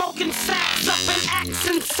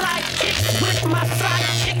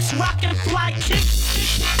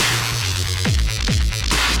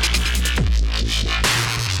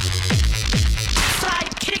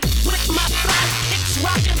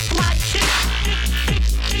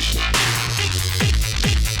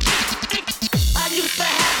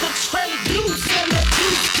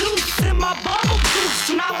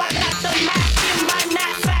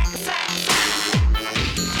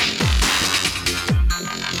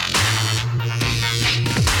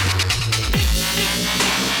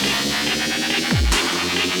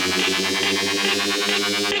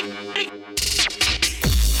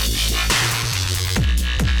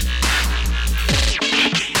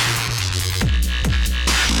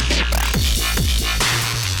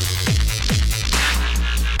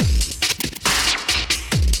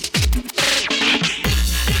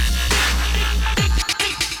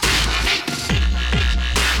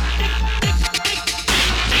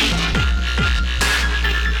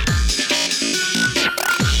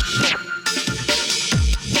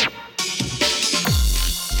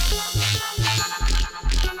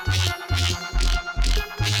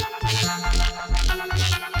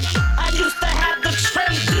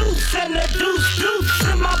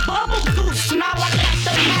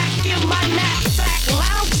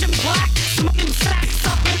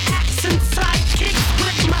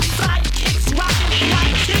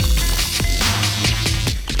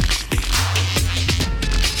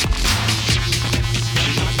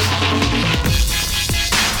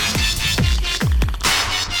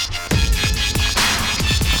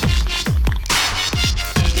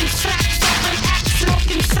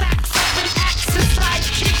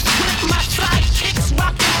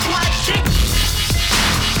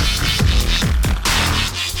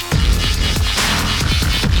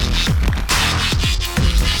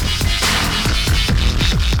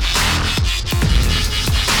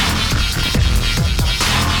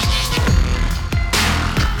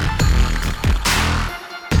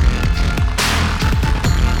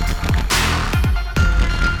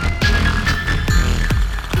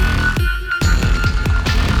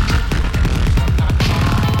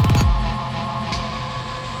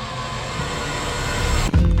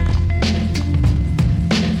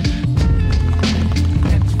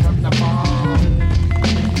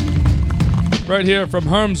Right here from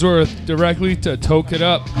Harmsworth directly to Toke It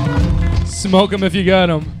Up. Smoke 'em if you got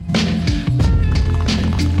 'em.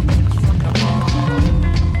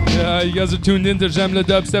 Yeah, you guys are tuned in to J'aime le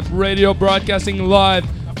Dubstep Radio, broadcasting live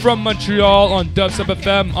from Montreal on Dubstep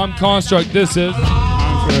FM. I'm Construct. This is...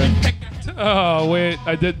 Oh, wait,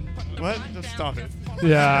 I did... What? Just stop it.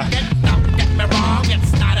 Yeah. Don't get me wrong,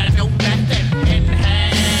 it's not a new method.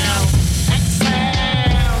 Inhale,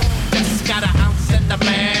 exhale. Just got an ounce in the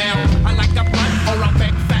mail. I like a blunt or a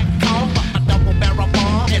big fat cone, but a double barrel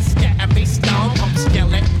bomb is getting me stoned. Don't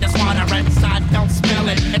steal it. There's water inside, don't spill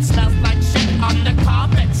it. It smells like shit on the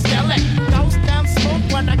carpet. Still it goes down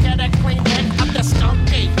smooth when I get a clean hit of the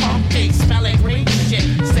skunky, funky, smelly green shit.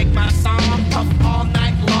 Sing my song, puff all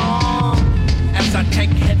night long as I take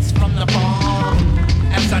hits from the bomb.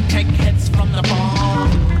 As I take hits from the bomb.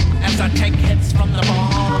 As I take hits from the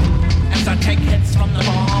bomb. As I take hits from the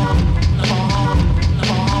bomb. The bomb. The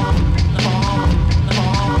bomb. The bomb. The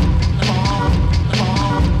bomb. The bomb. The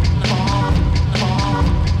bomb. The bomb. The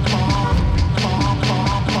bomb.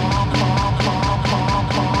 The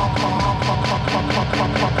bomb.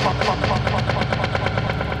 The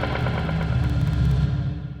bomb.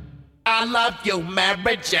 I love you,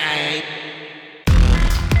 Mary Jane.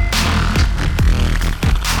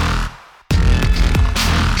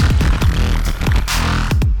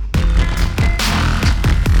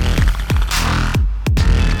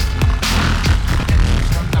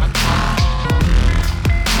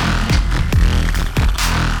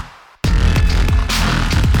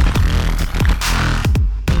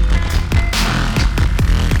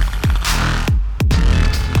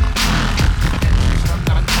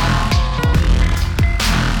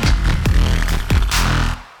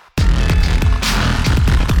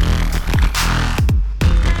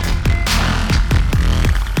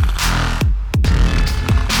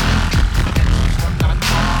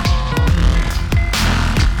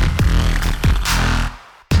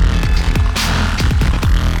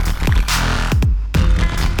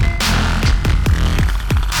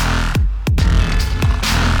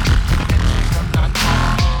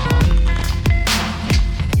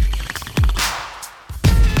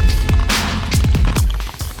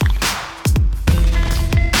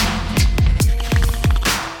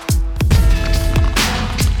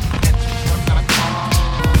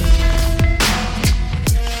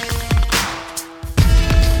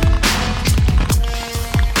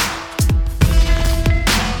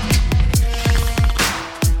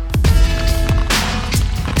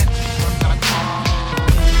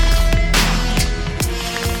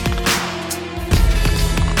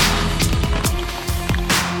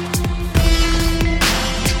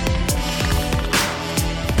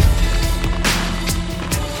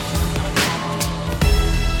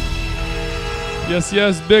 Yes,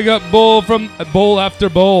 yes, big up Bowl from Bowl After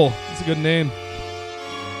Bowl. It's a good name.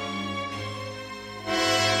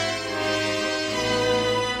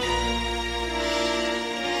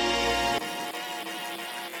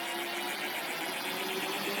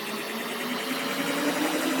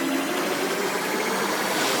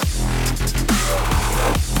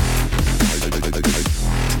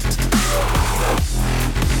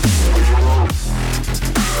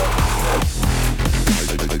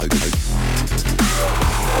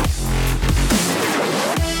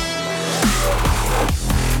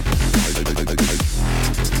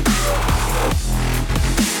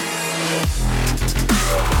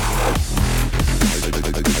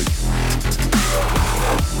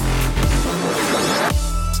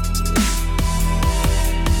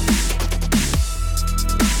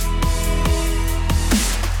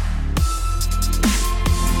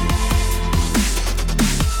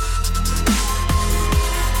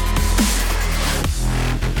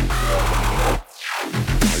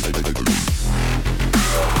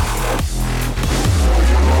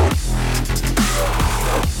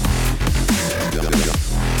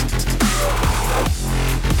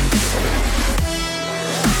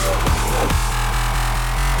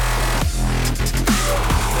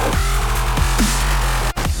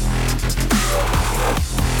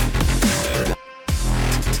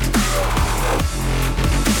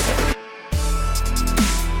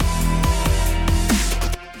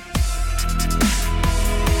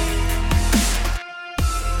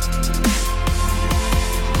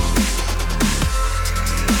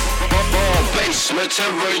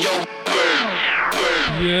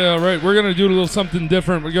 Yeah, right. We're gonna do a little something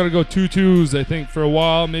different. We're gonna go 2-2s, I think, for a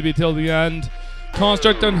while, maybe till the end.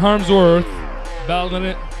 Construct and Harmsworth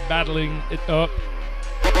battling it up.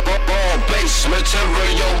 Base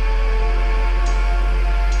material.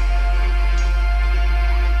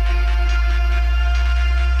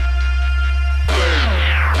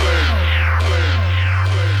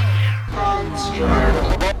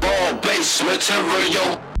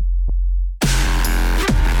 material.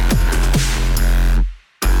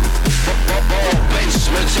 Base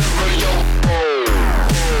material.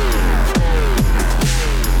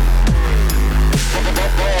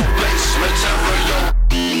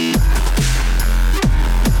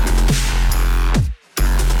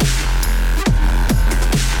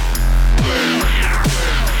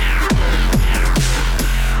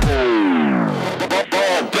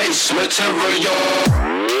 Base material.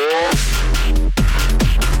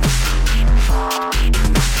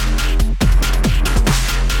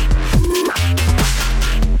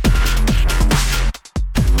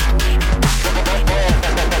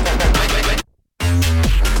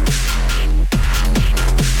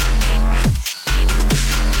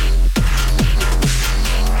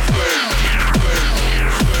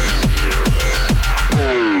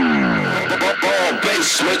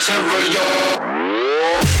 Base material.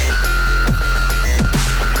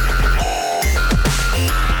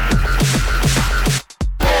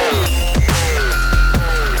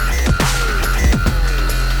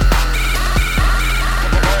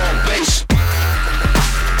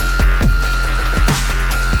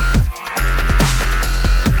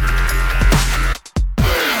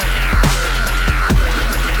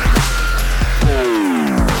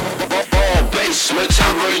 Base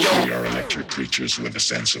material. We are electric creatures with a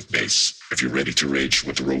sense of bass. If you're ready to rage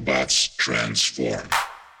with the robots, transform.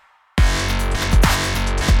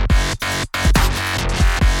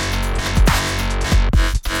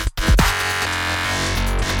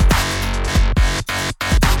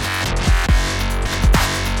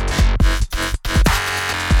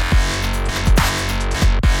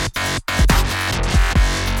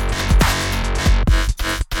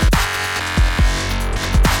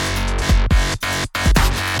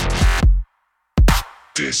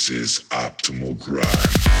 This is Optimal Grind.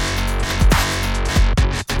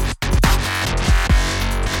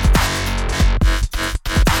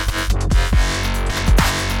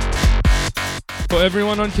 For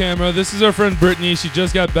everyone on camera, this is our friend Brittany. She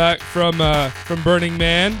just got back from Burning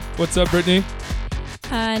Man. What's up, Brittany?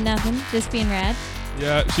 Nothing. Just being rad.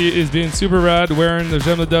 Yeah, she is being super rad, wearing the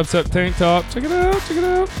J'aime le Dubstep tank top. Check it out, check it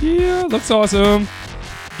out. Yeah, looks awesome.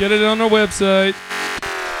 Get it on our website.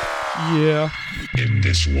 Yeah. In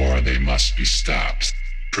this war, they must be stopped.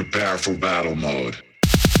 Prepare for battle mode.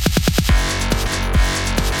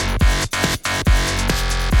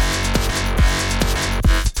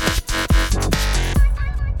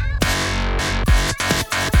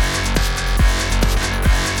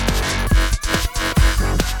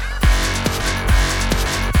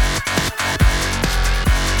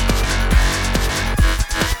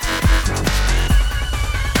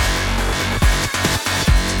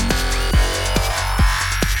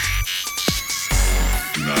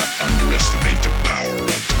 Do not underestimate the power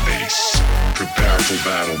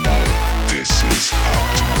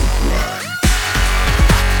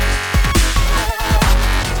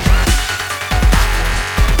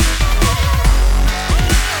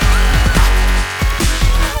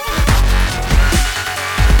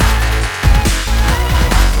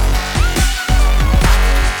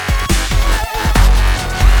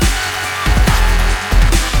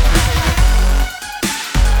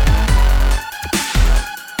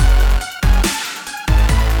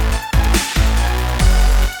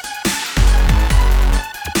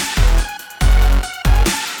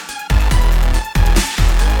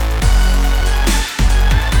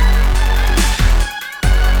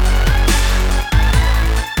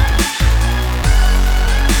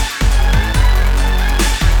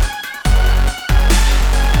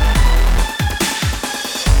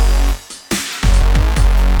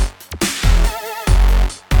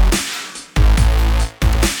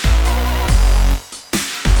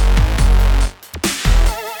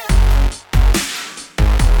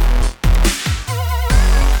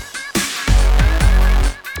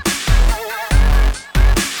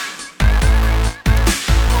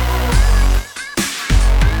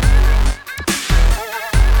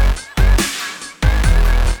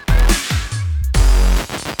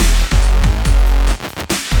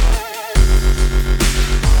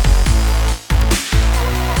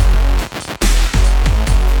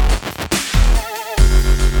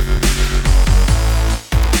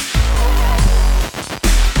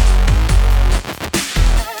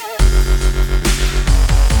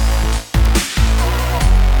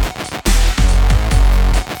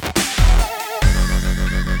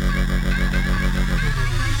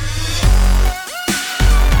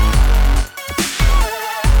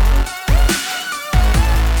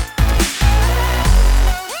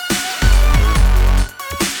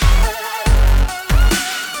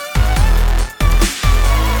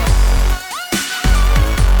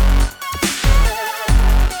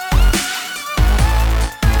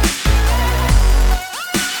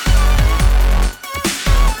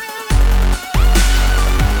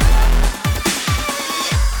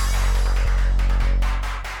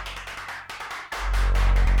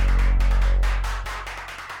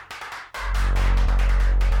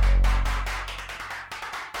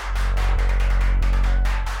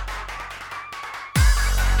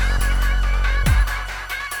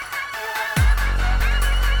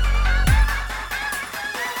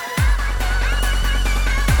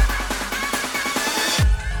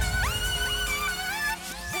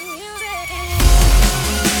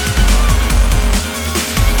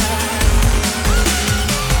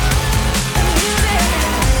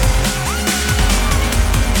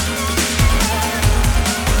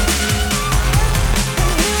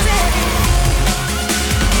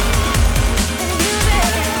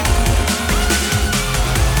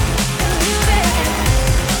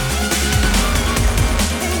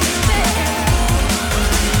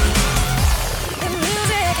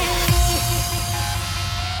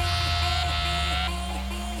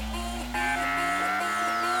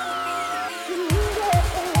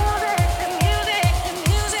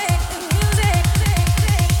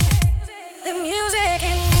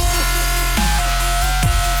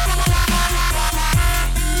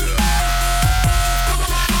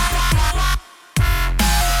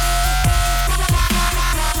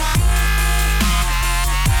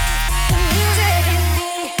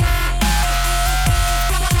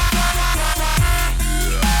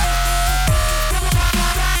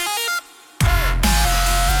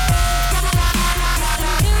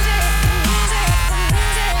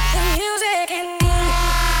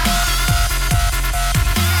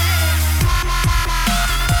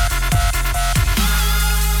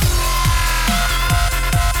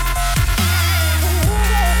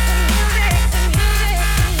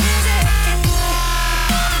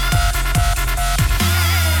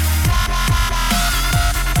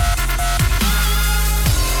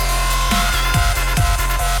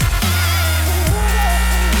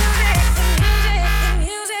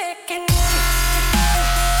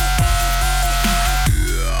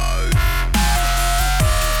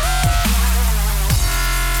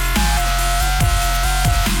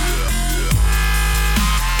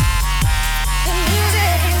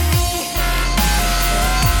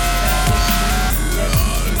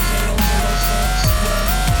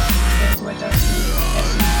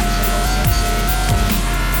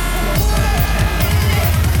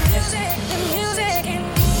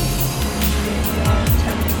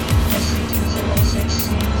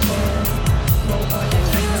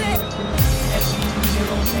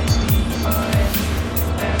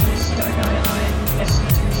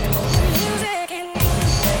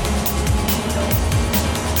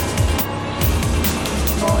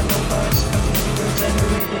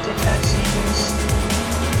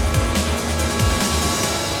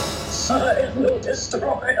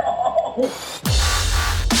Robots,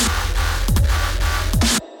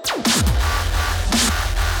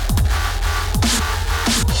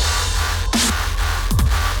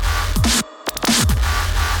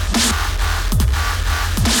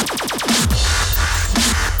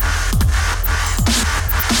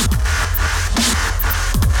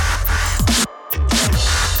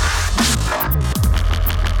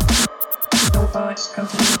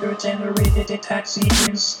 computer-generated attack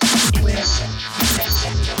sequence.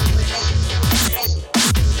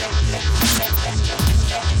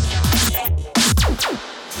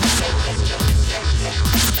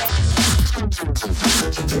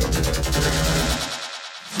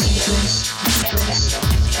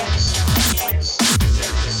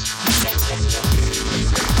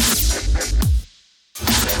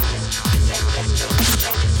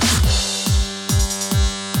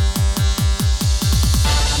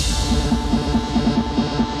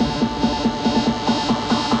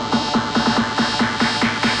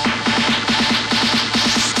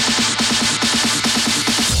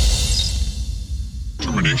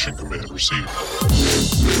 Termination command received.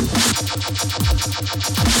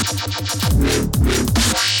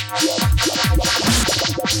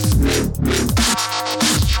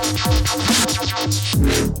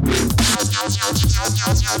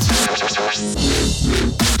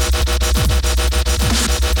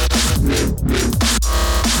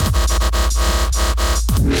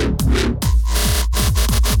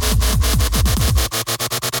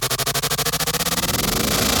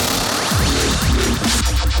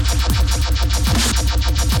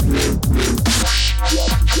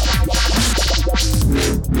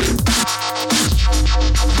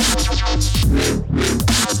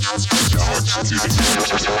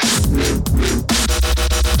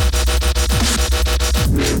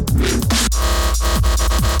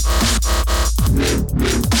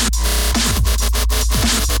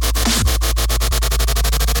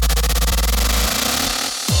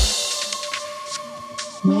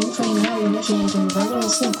 Mainframe now initiating viral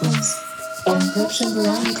sequence. Encryption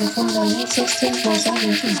Veronica performed on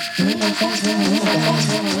 8/16/4/17. Normal phase 1.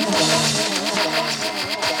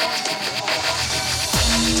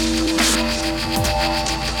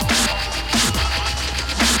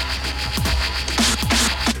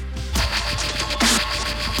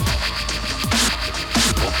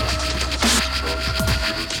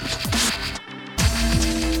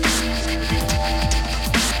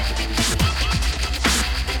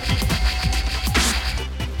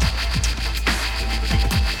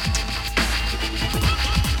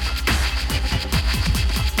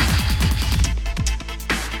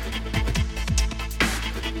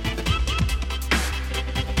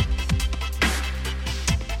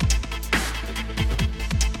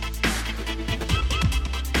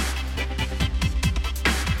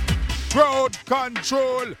 Crowd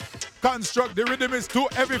control. Construct, the rhythm is too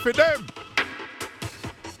heavy for them.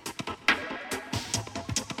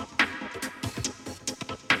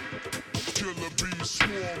 Killer bee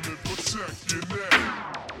swarming, protect your neck.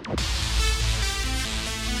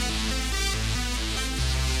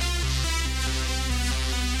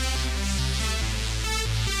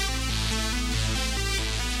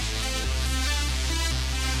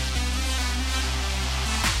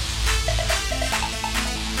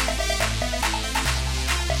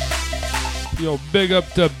 Yo, big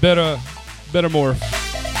up to Bettermorph.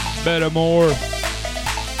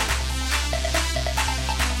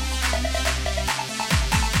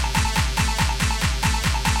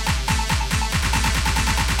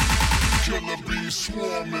 Killer bee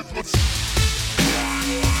swarming,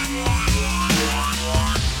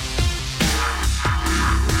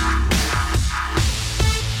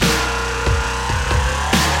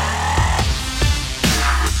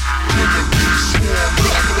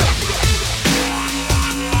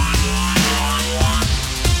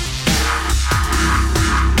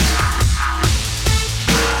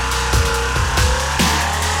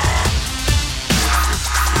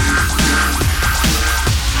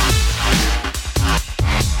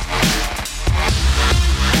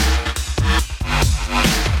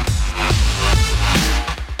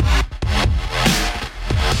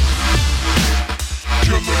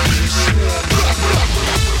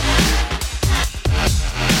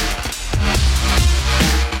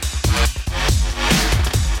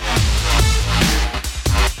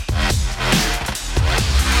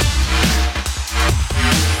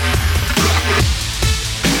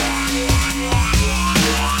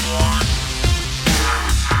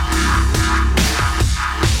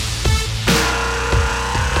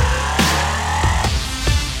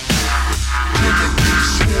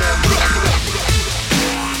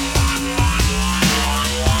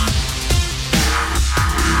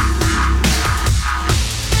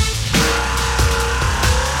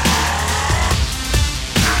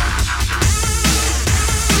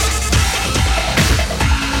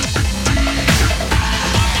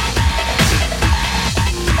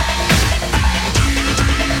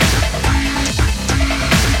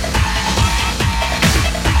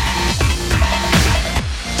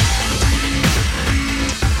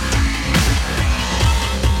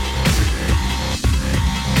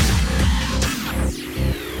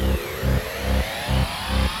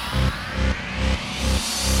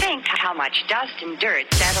 much dust and dirt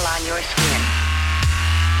settle on your skin.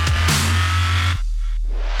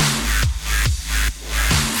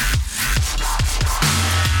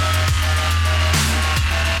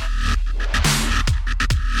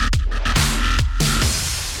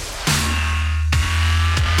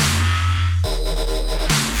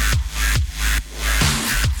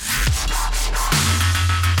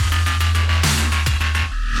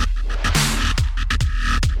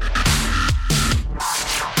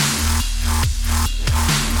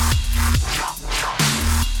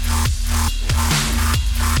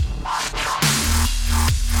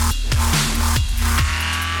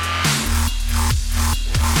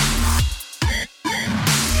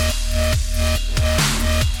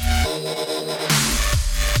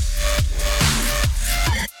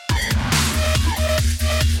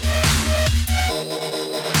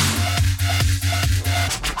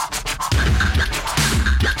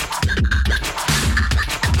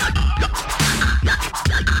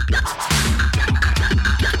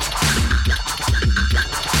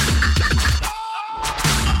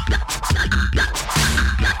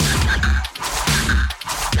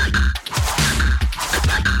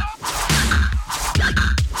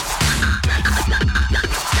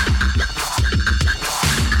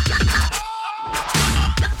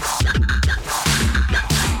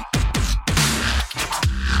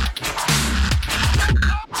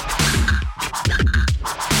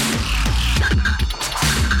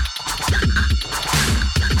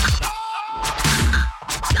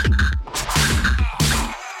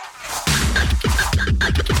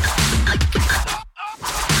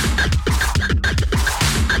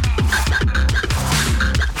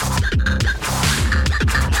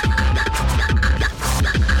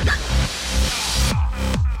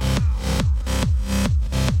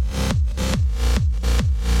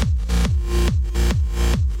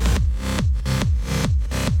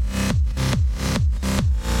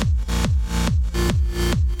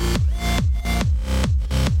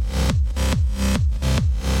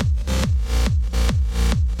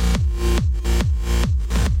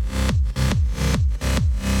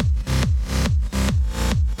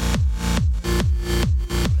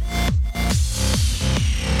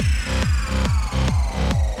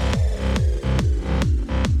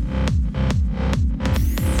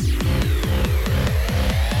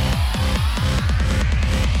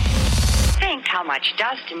 How much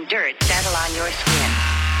dust and dirt settle on your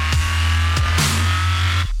skin.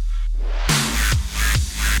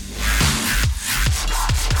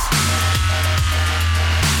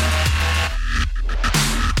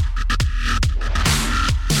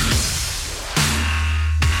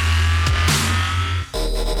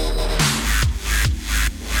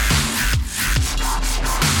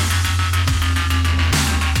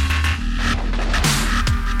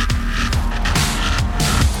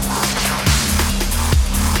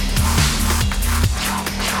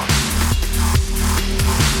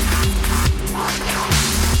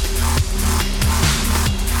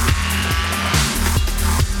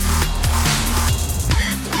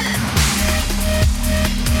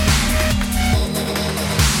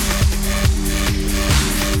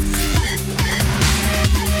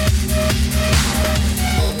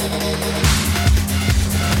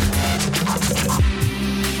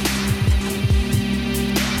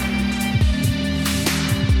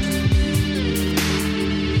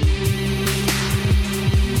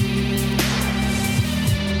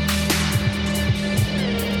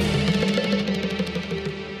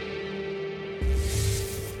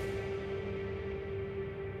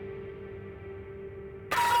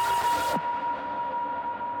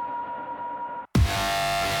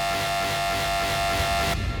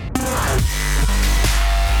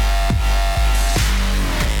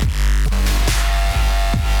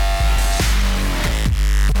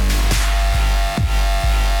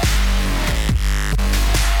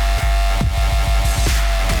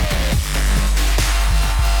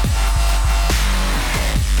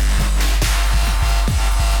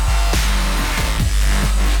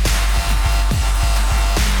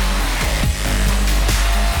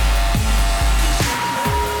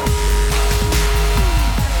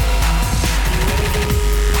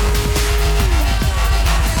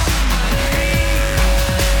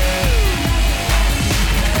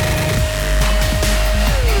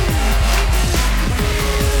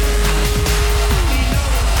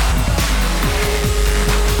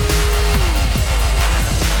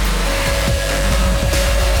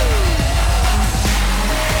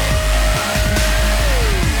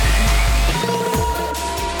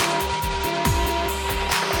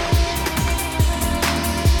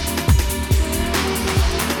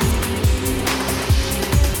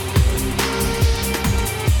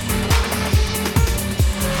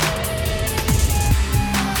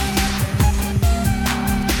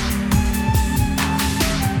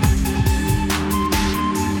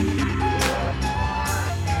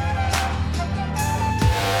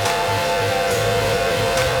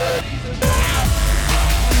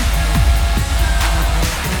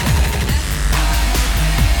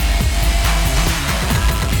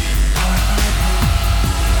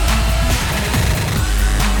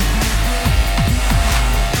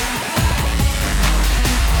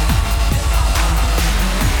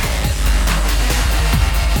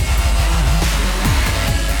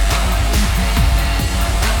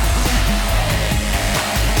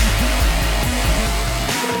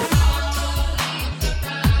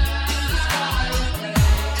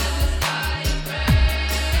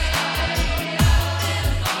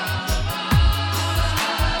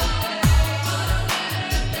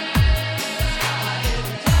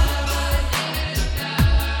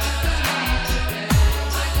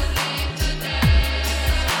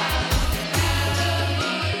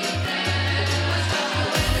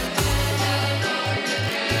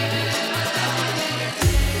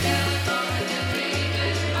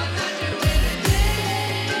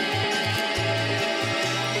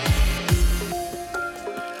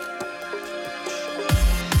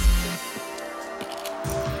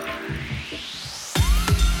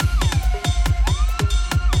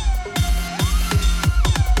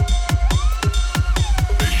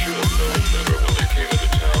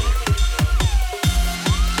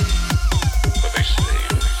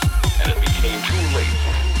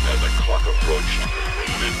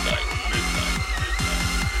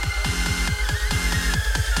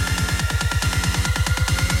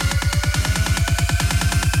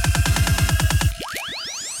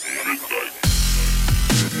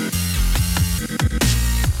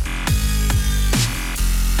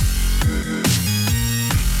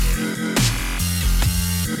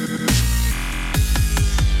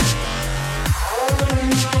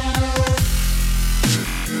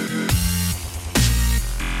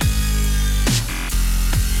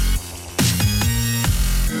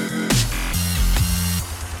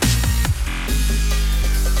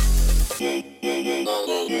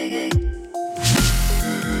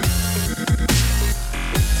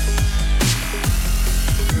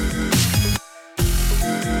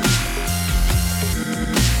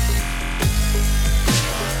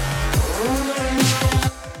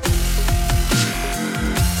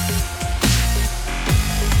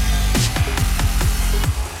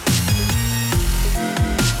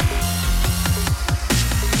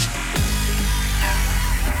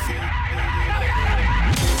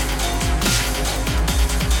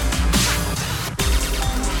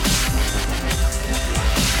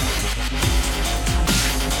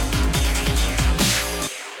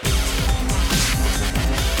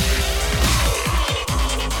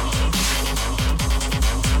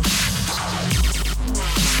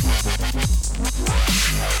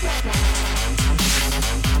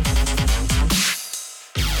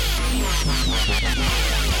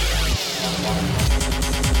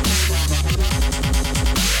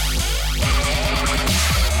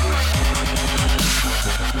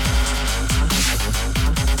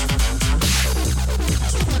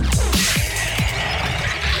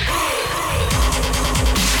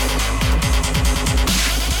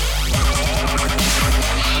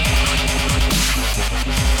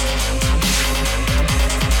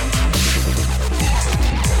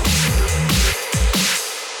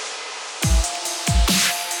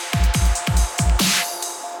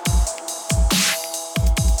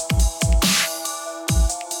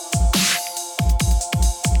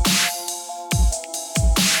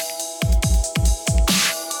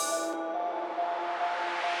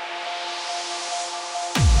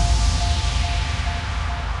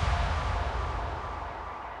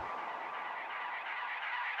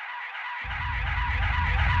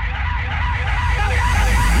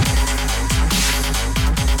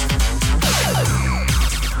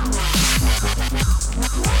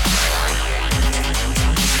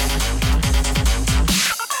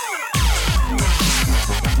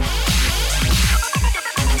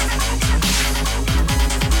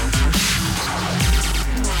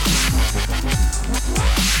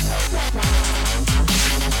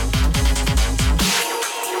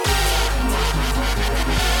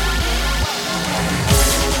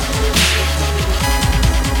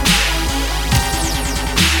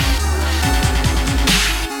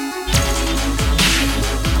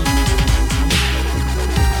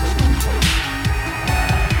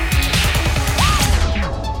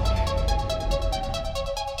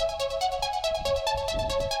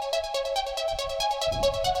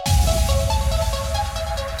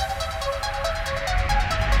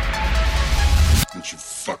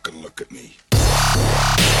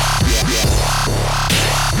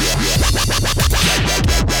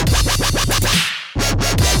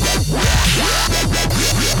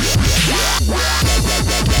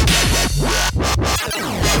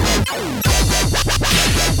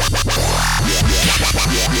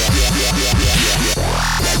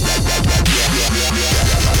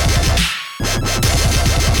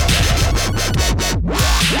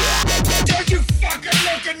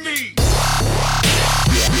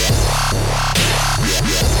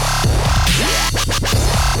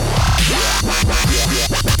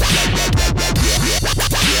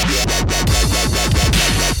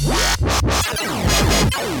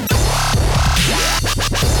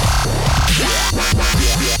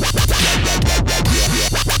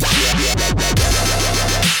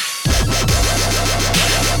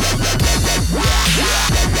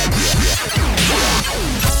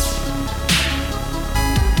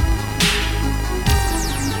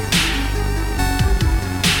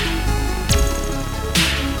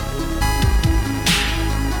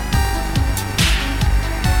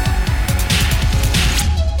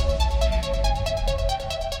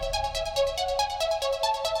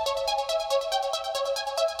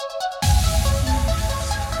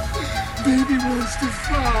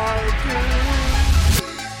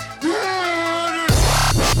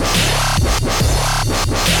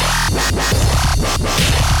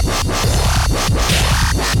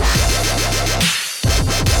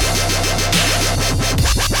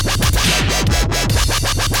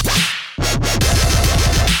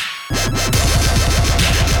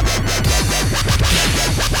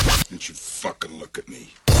 Don't you fucking look at me.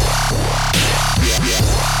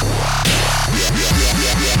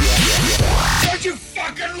 Don't you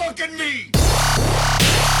fucking look at me!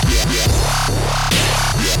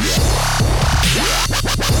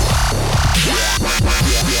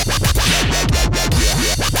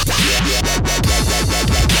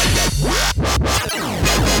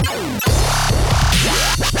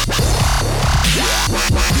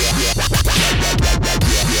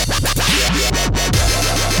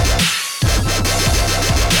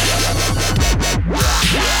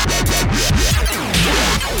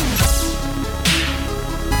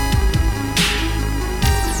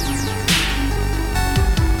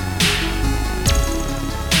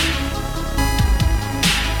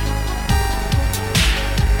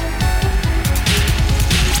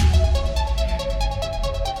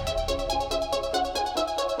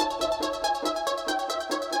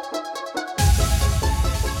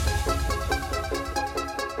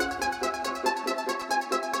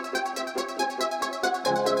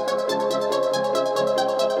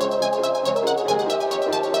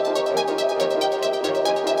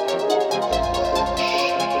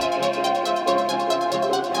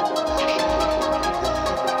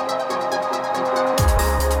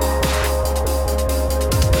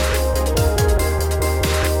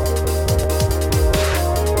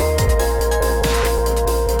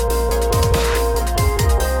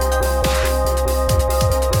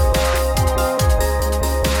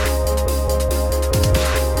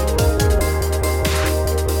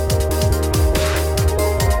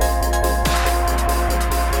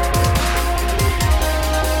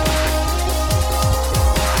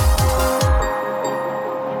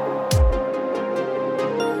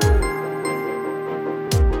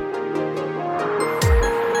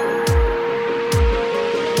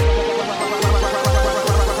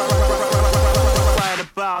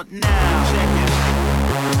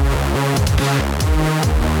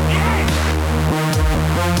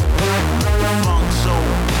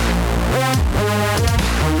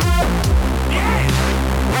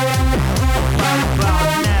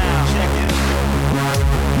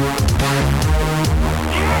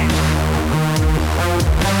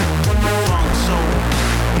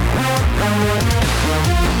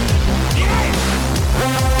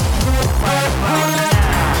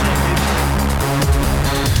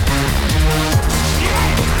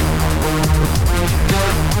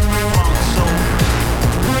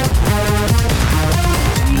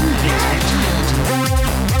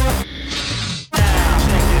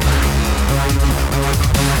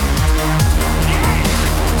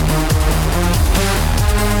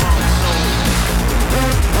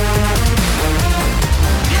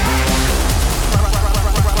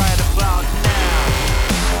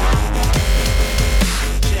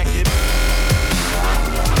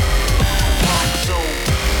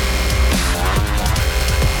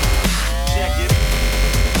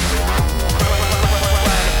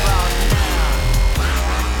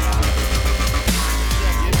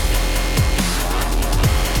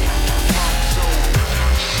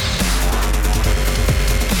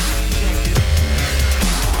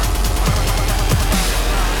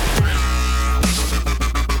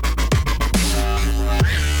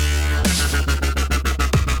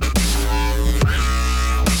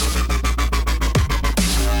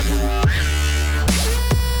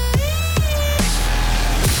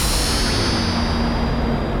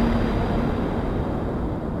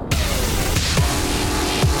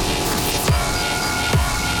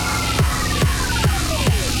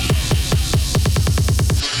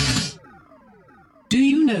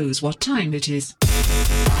 knows what time it is.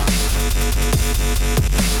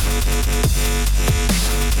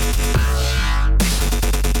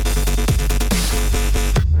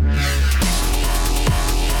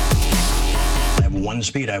 I have one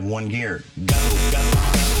speed, I have one gear. Go, go,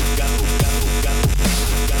 go, go, go, go.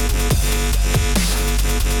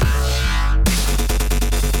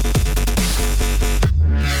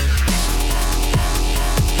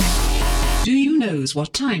 Do you knows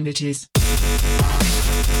what time it is?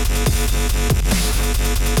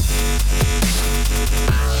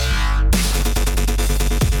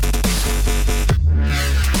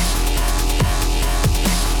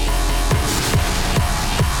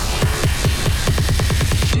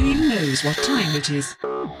 Do you knows what time it is?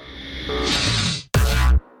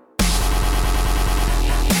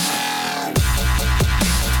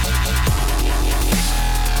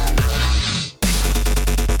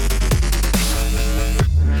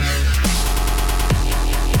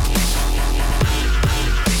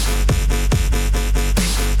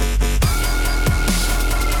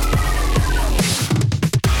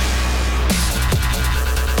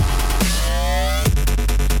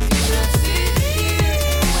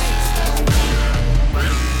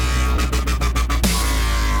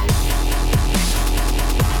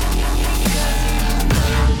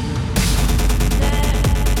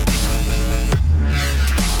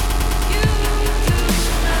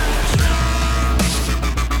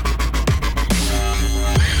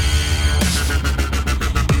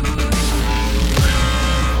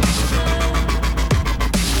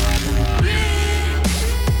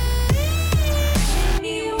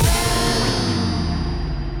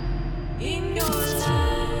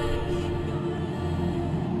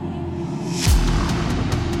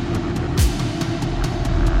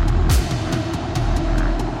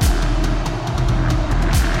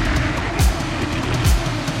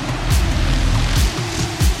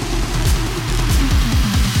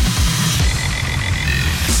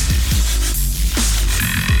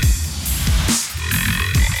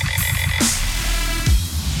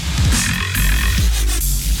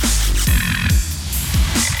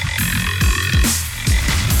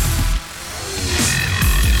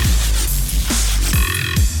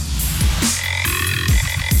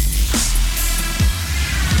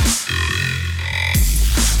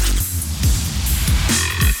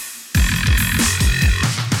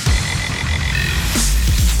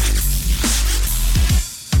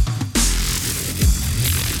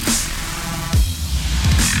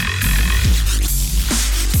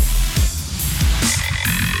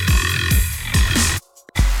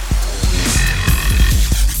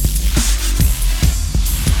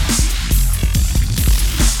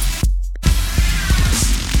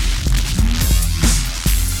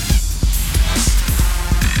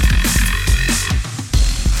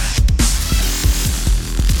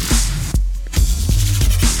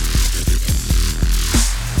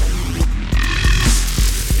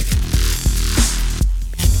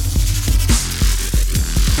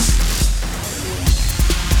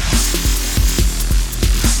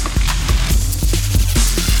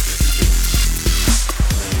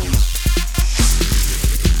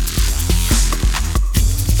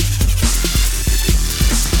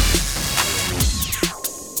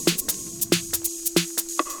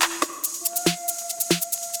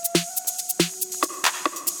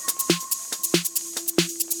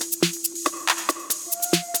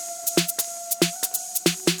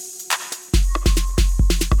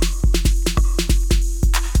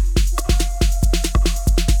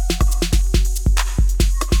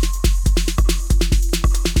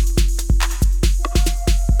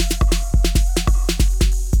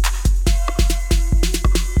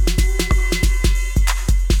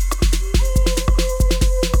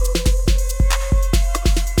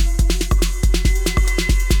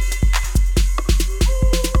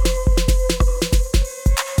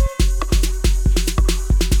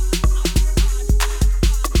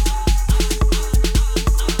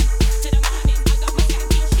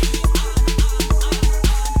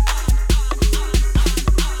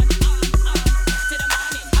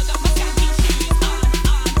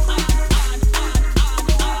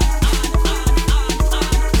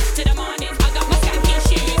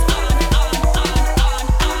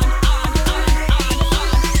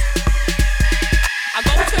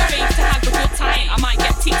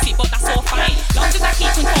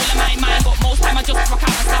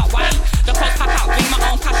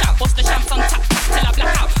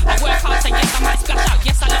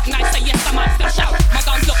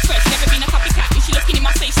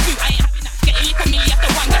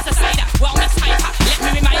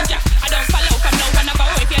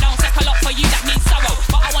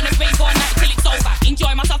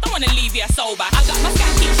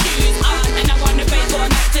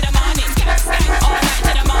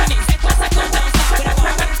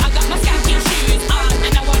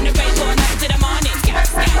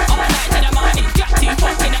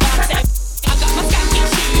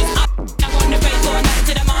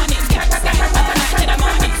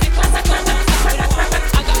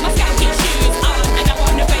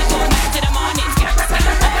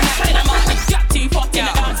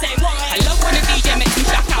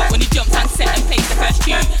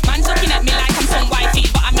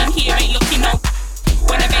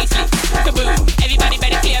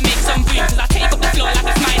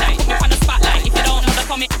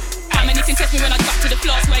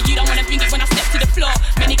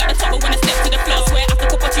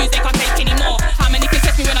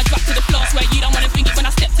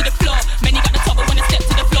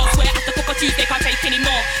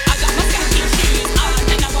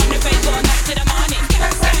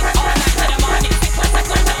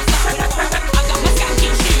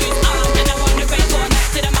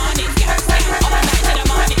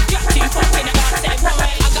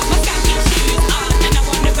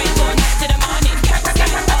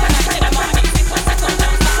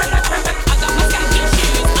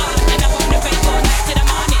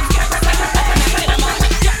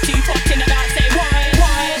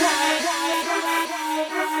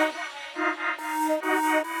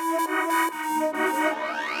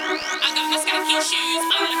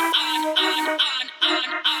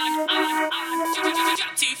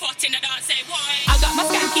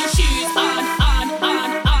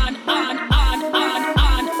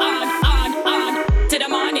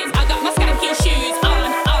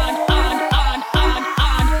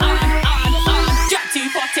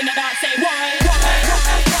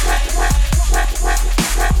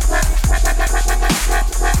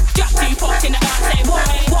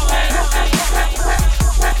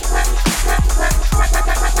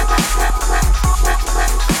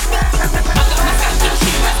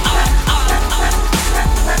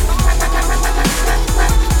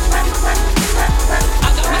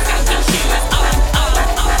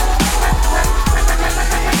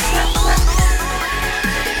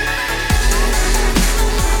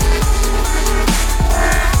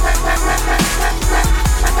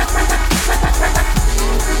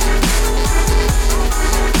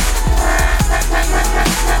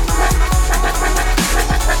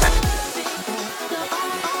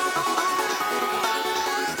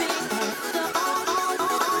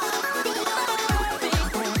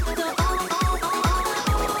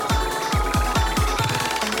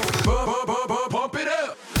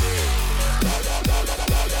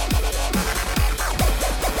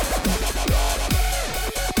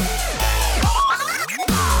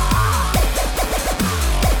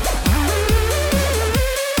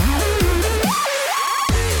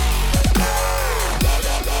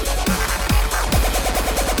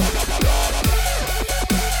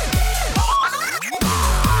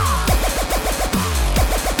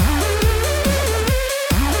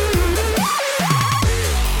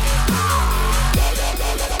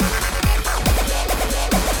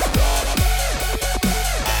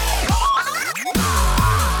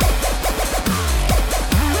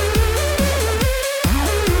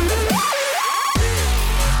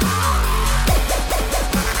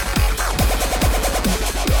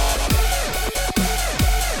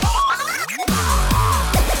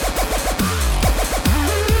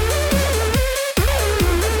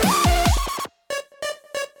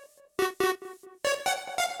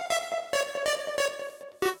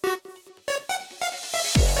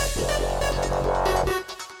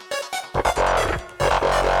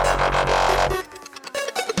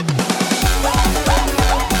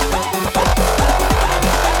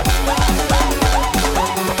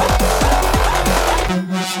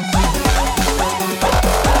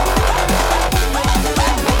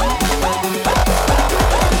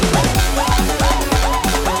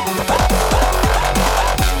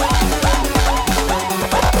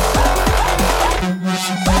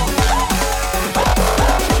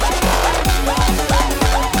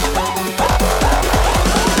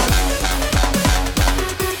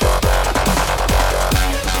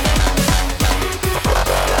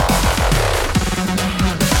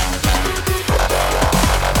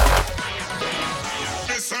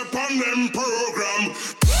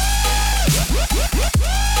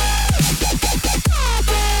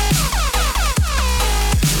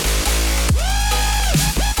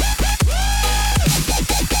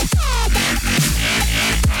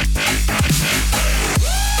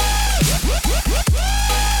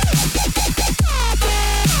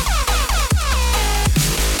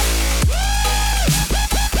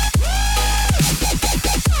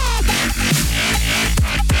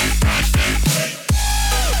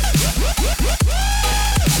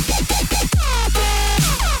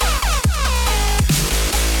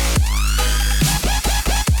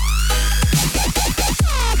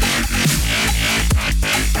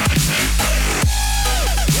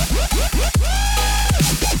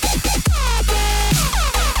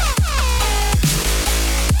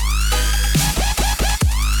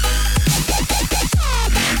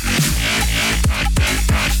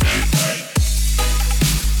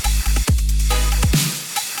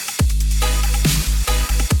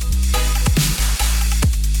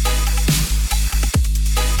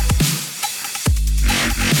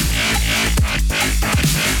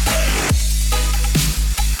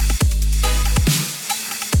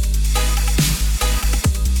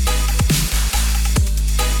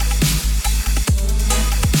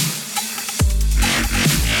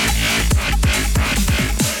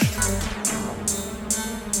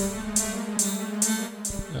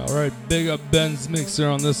 big up Ben's mixer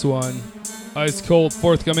on this one. Ice Cold,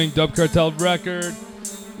 forthcoming Dub Cartel record.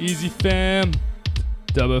 Easy fam,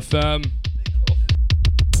 Dub FM.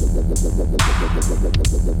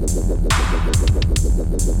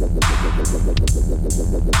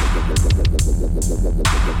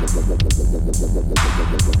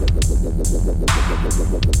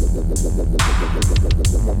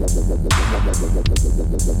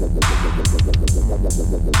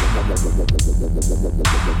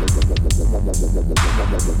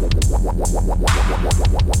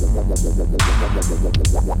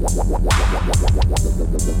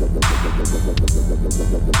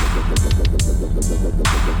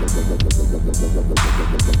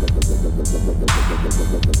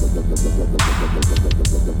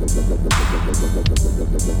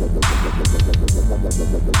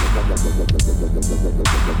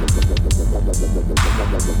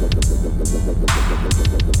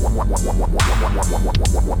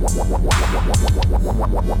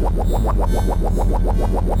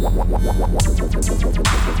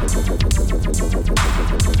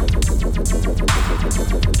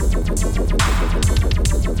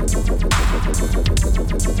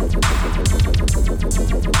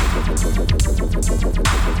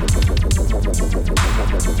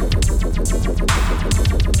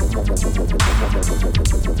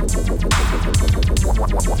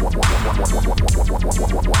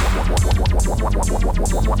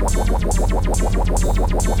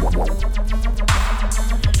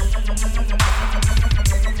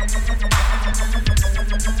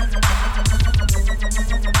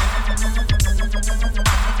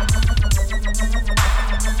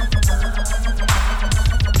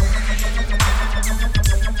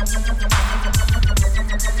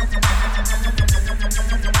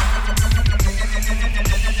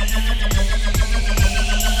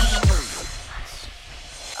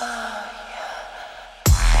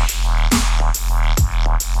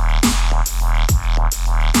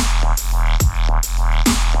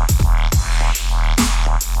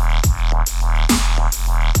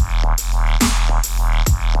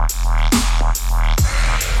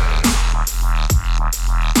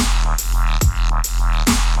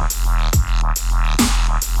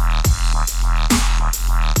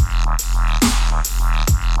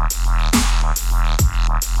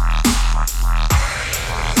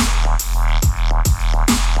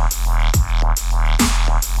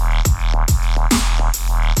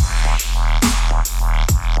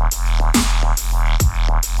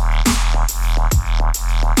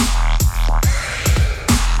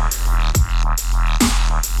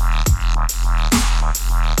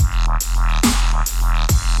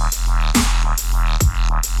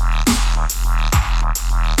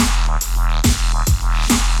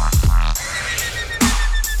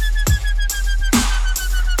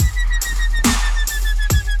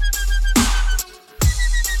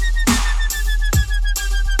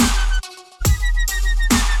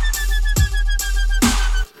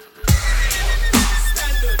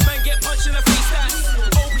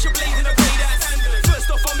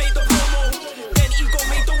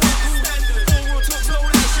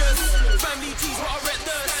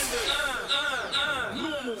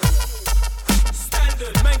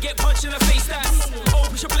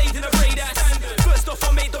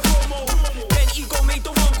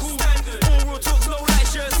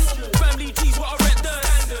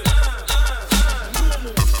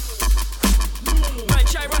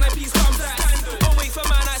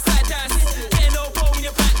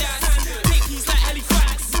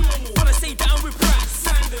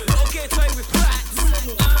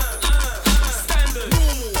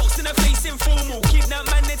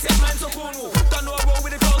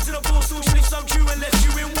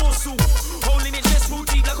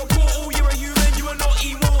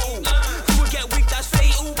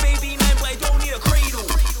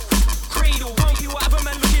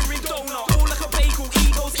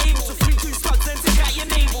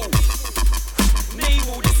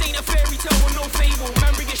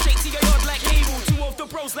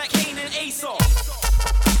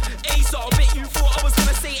 Aesop, bet you thought I was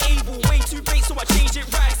gonna say able. Way too big, so I changed it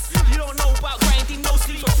right. You don't know about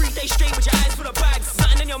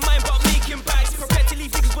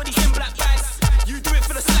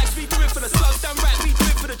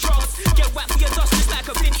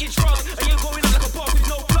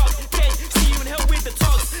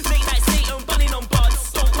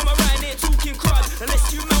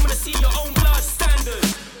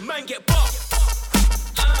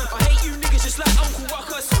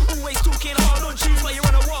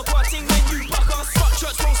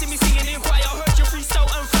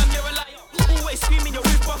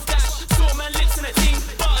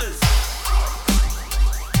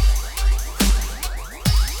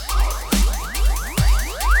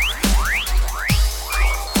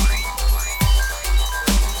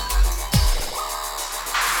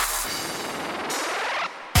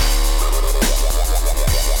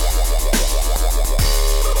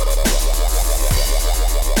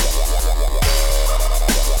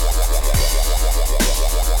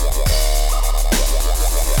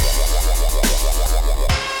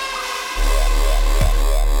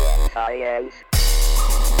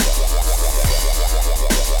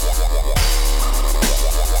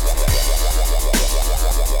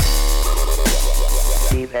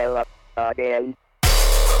Develop again.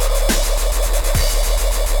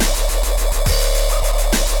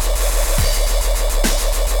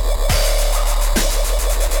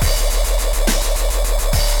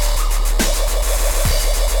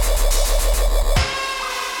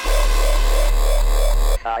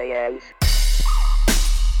 Science.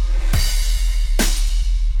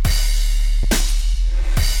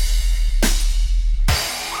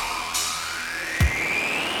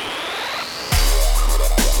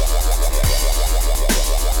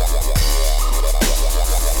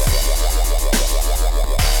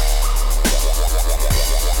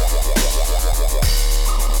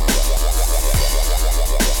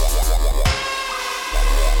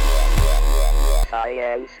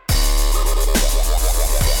 Science.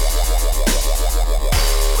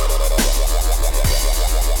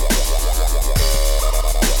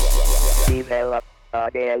 Develop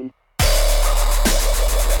again.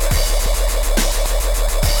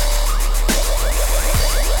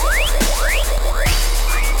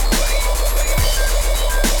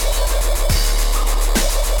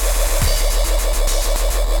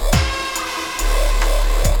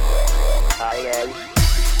 Science.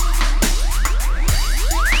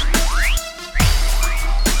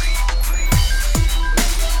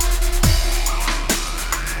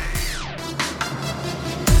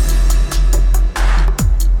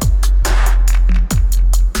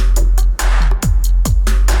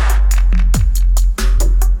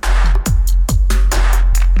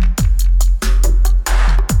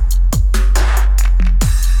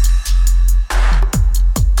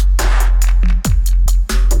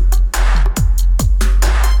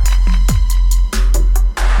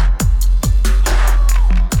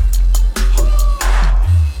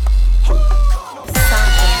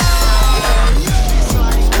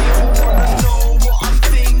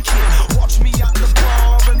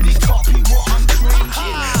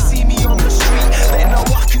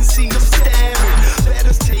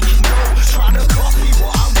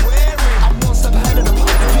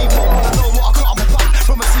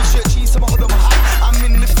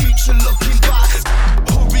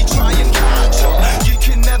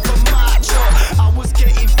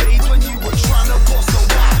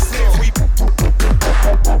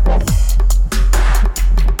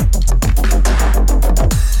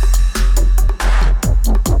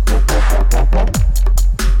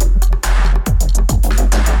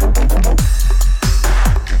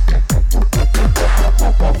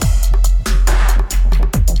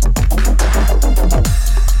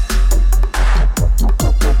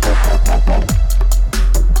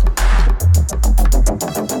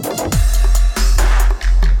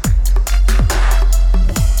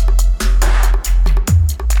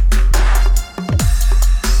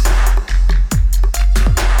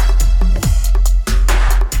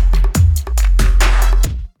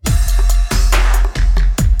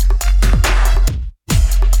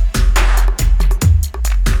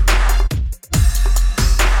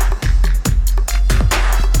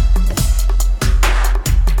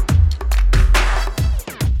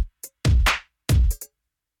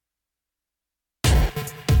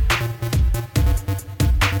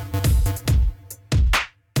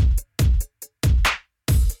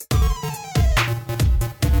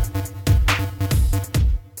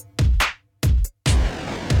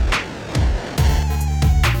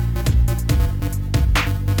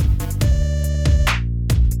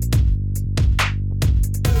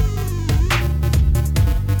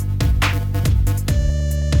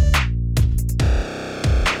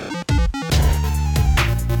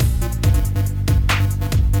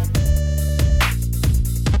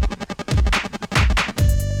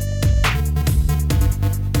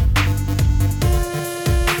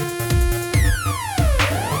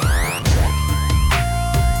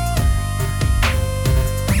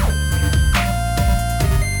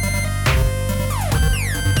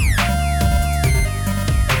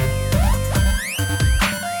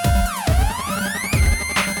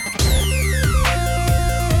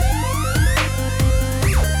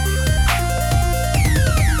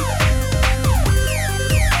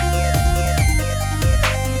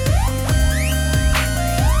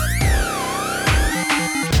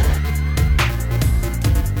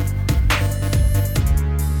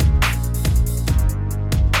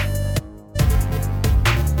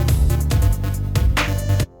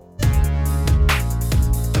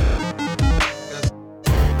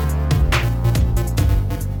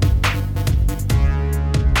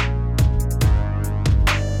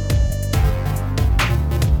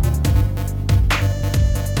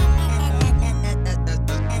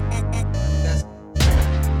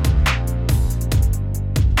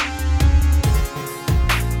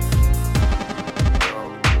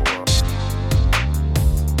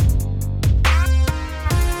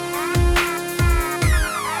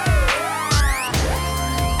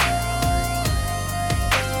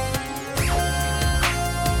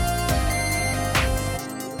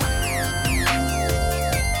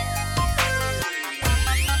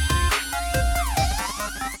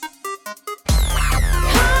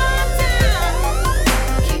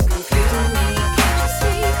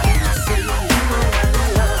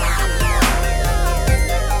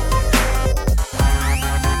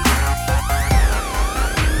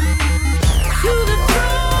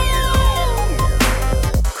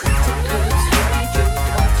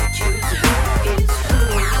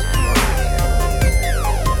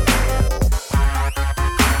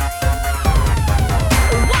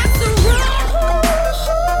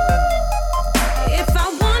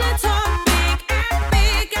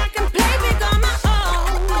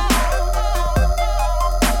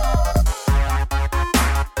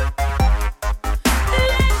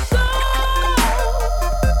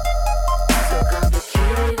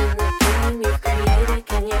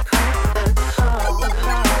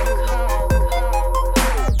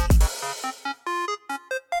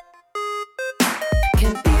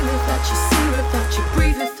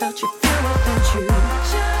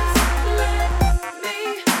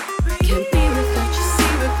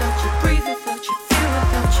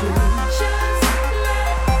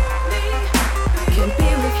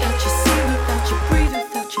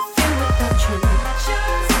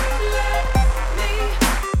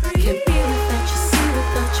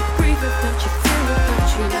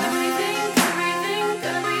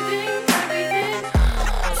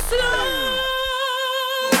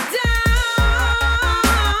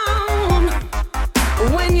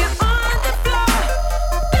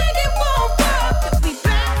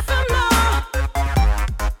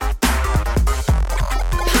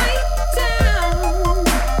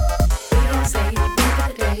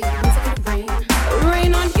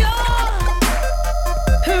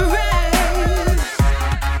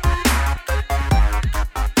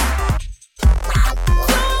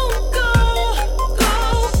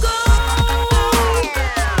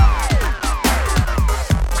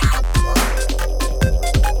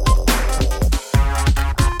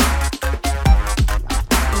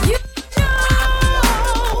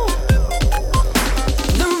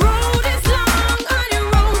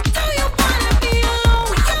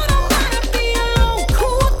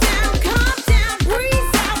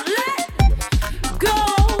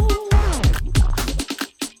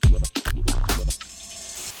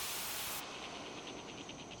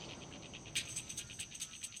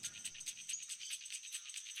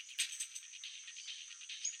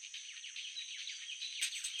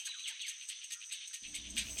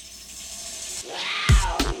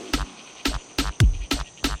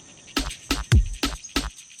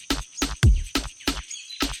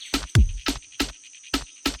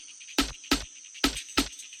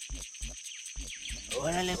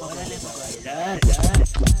 Yeah.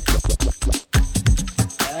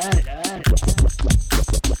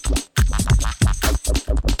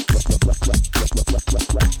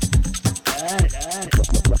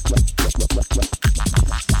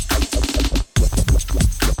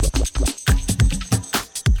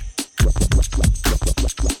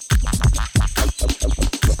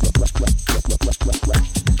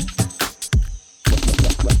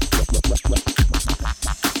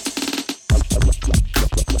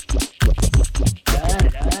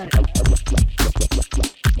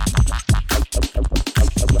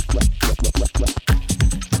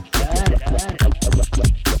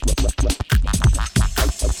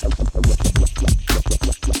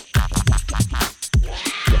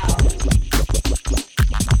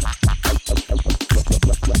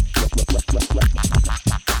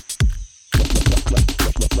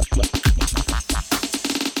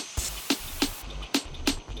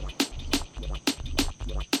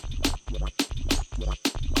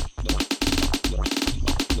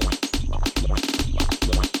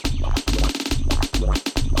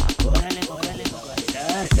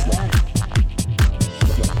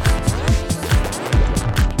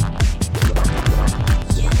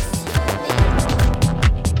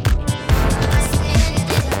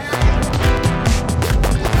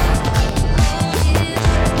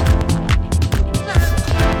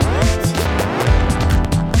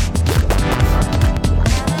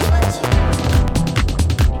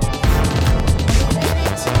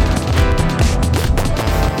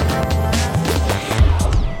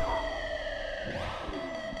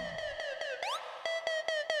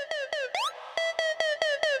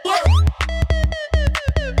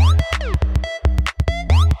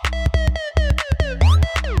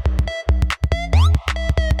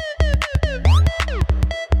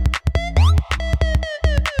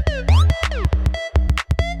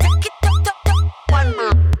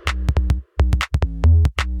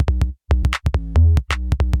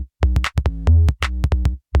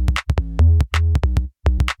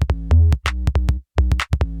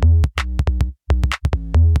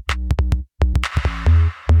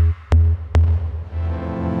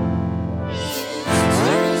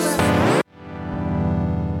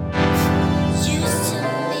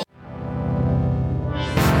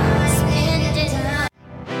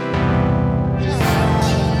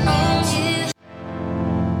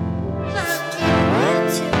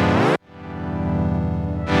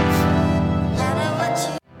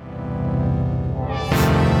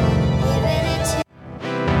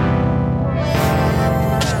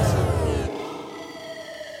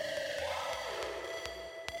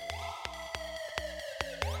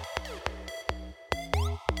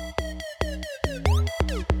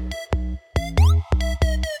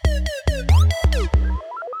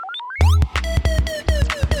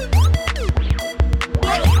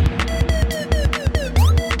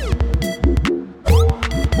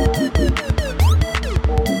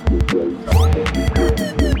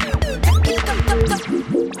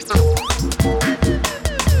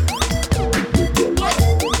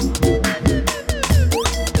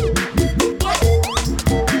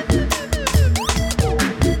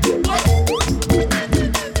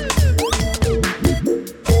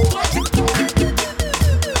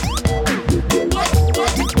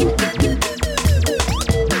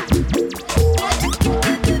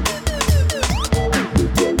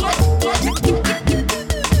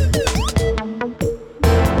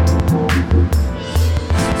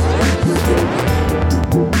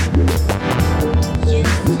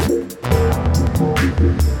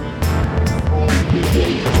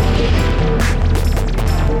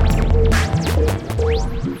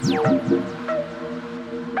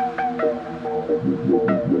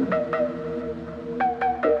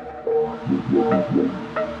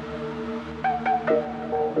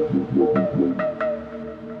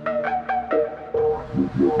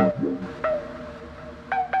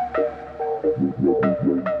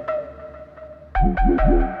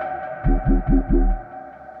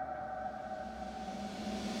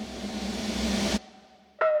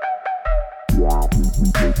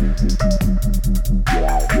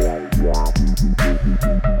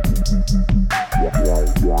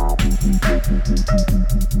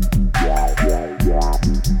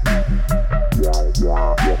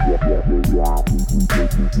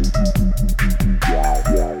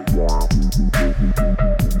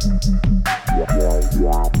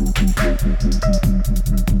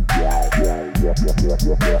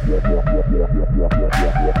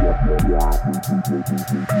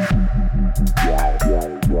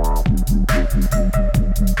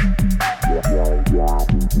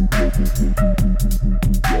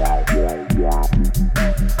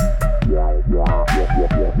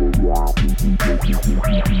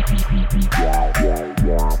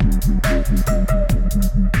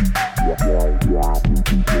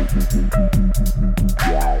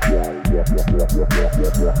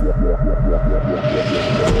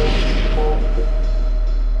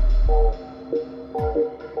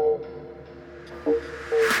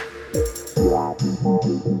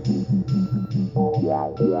 Tell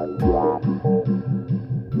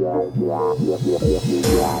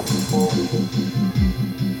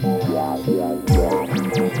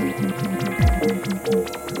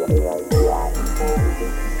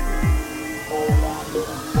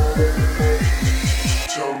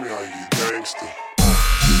me how you gangster.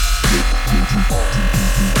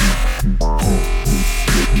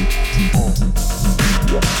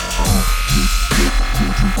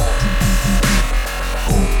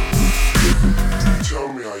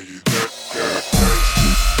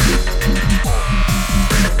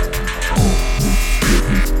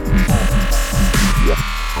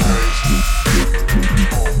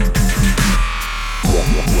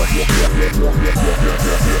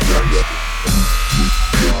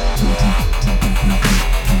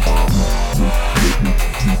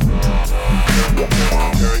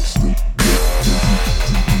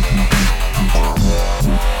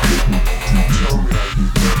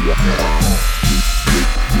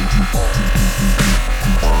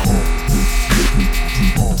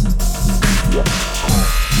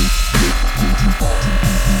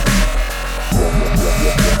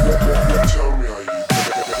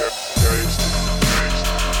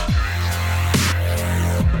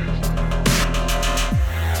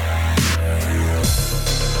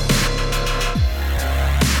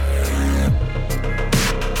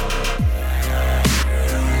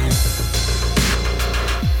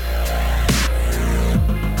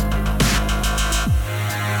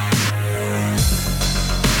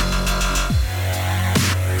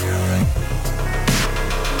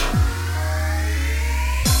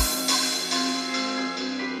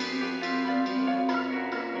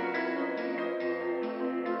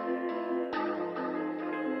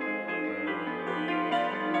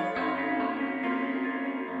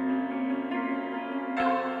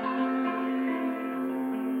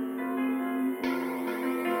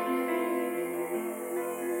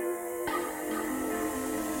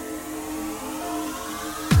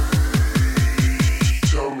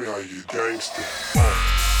 Tell me how you gangster.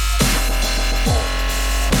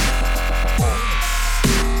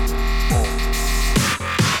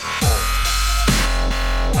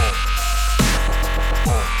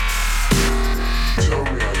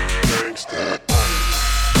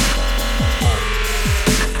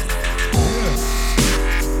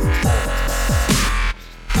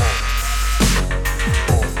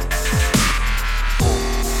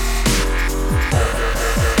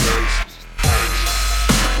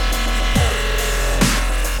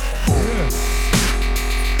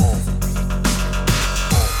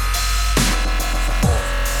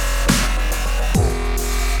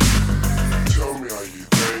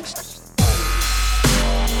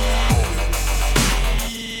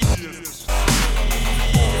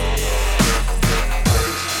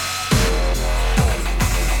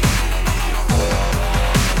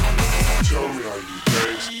 Tell me how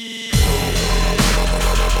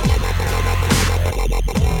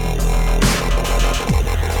you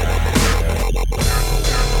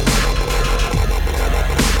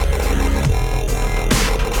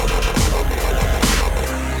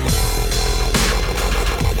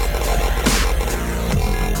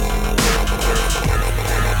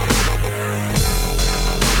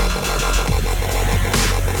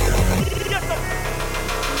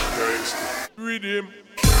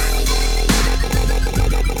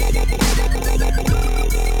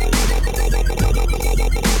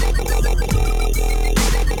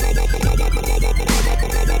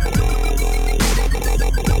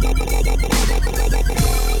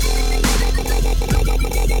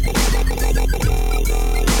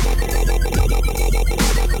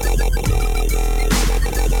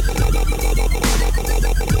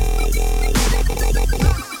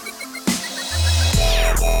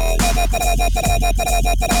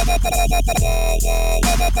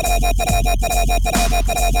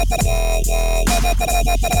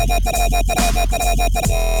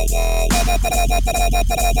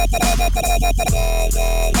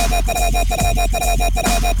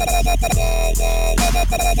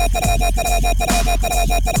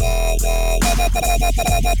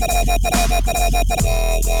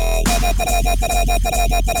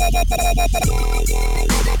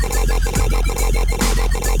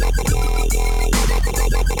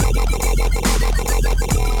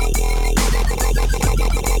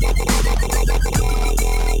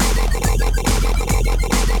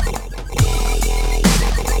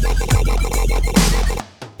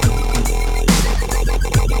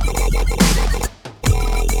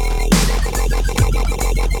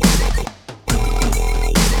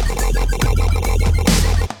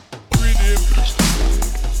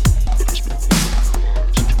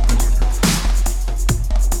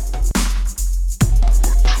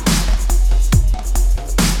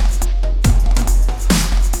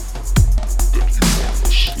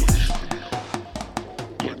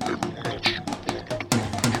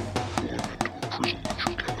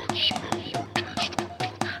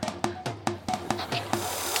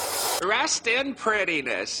Dressed in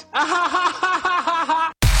prettiness.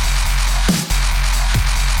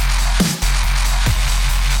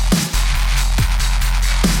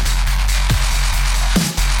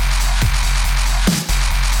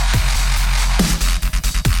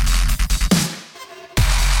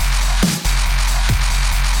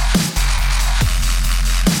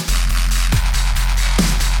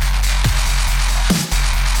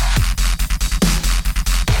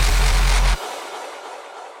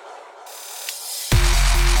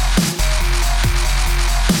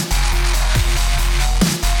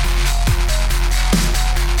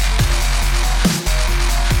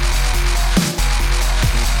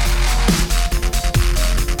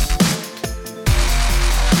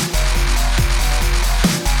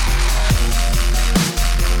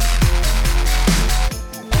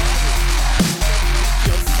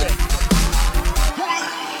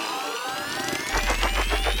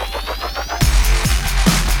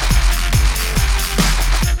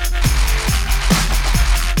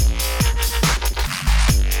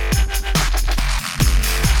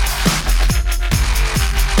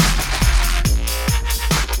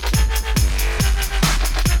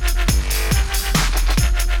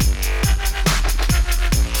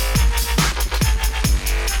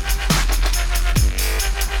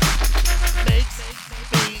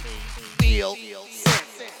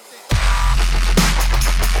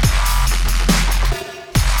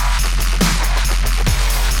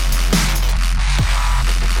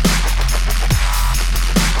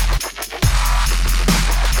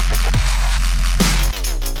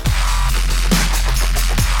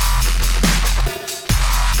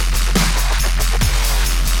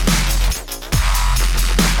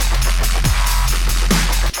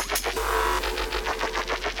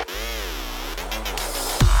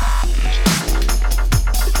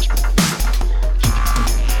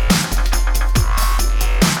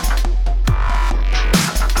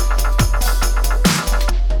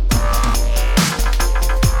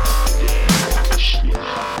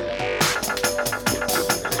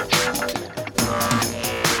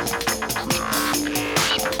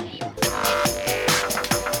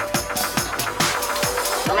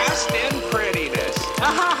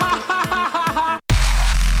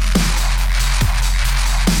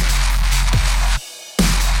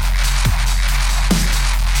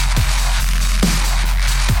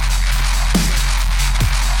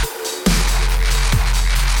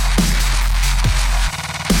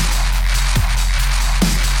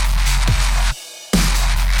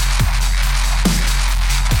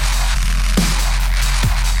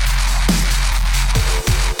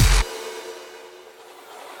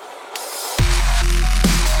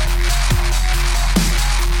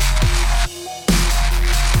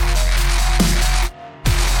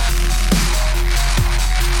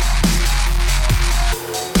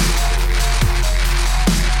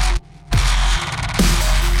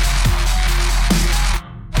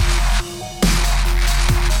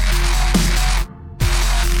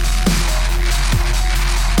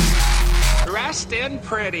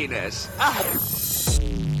 Prettiness.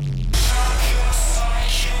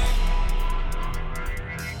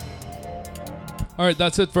 All right,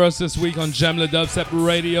 that's it for us this week on Jamla Dubstep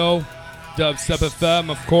Radio, Dubstep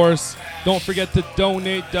FM, of course. Don't forget to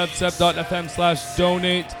donate,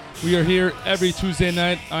 dubstep.fm/donate. We are here every Tuesday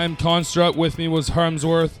night. I'm Construct. With me was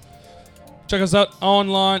Harmsworth. Check us out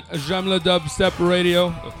online, Jamla Dubstep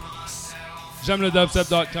Radio,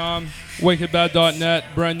 jamladubstep.com, wickedbad.net.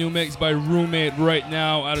 Brand new mix by Roommate right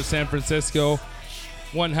now out of San Francisco.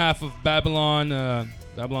 One half of Babylon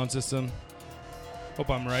System.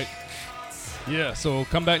 Hope I'm right. Yeah, so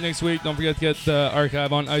come back next week. Don't forget to get the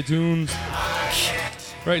archive on iTunes.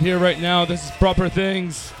 Right here, right now. This is Proper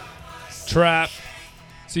Things. Trap.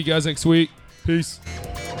 See you guys next week. Peace.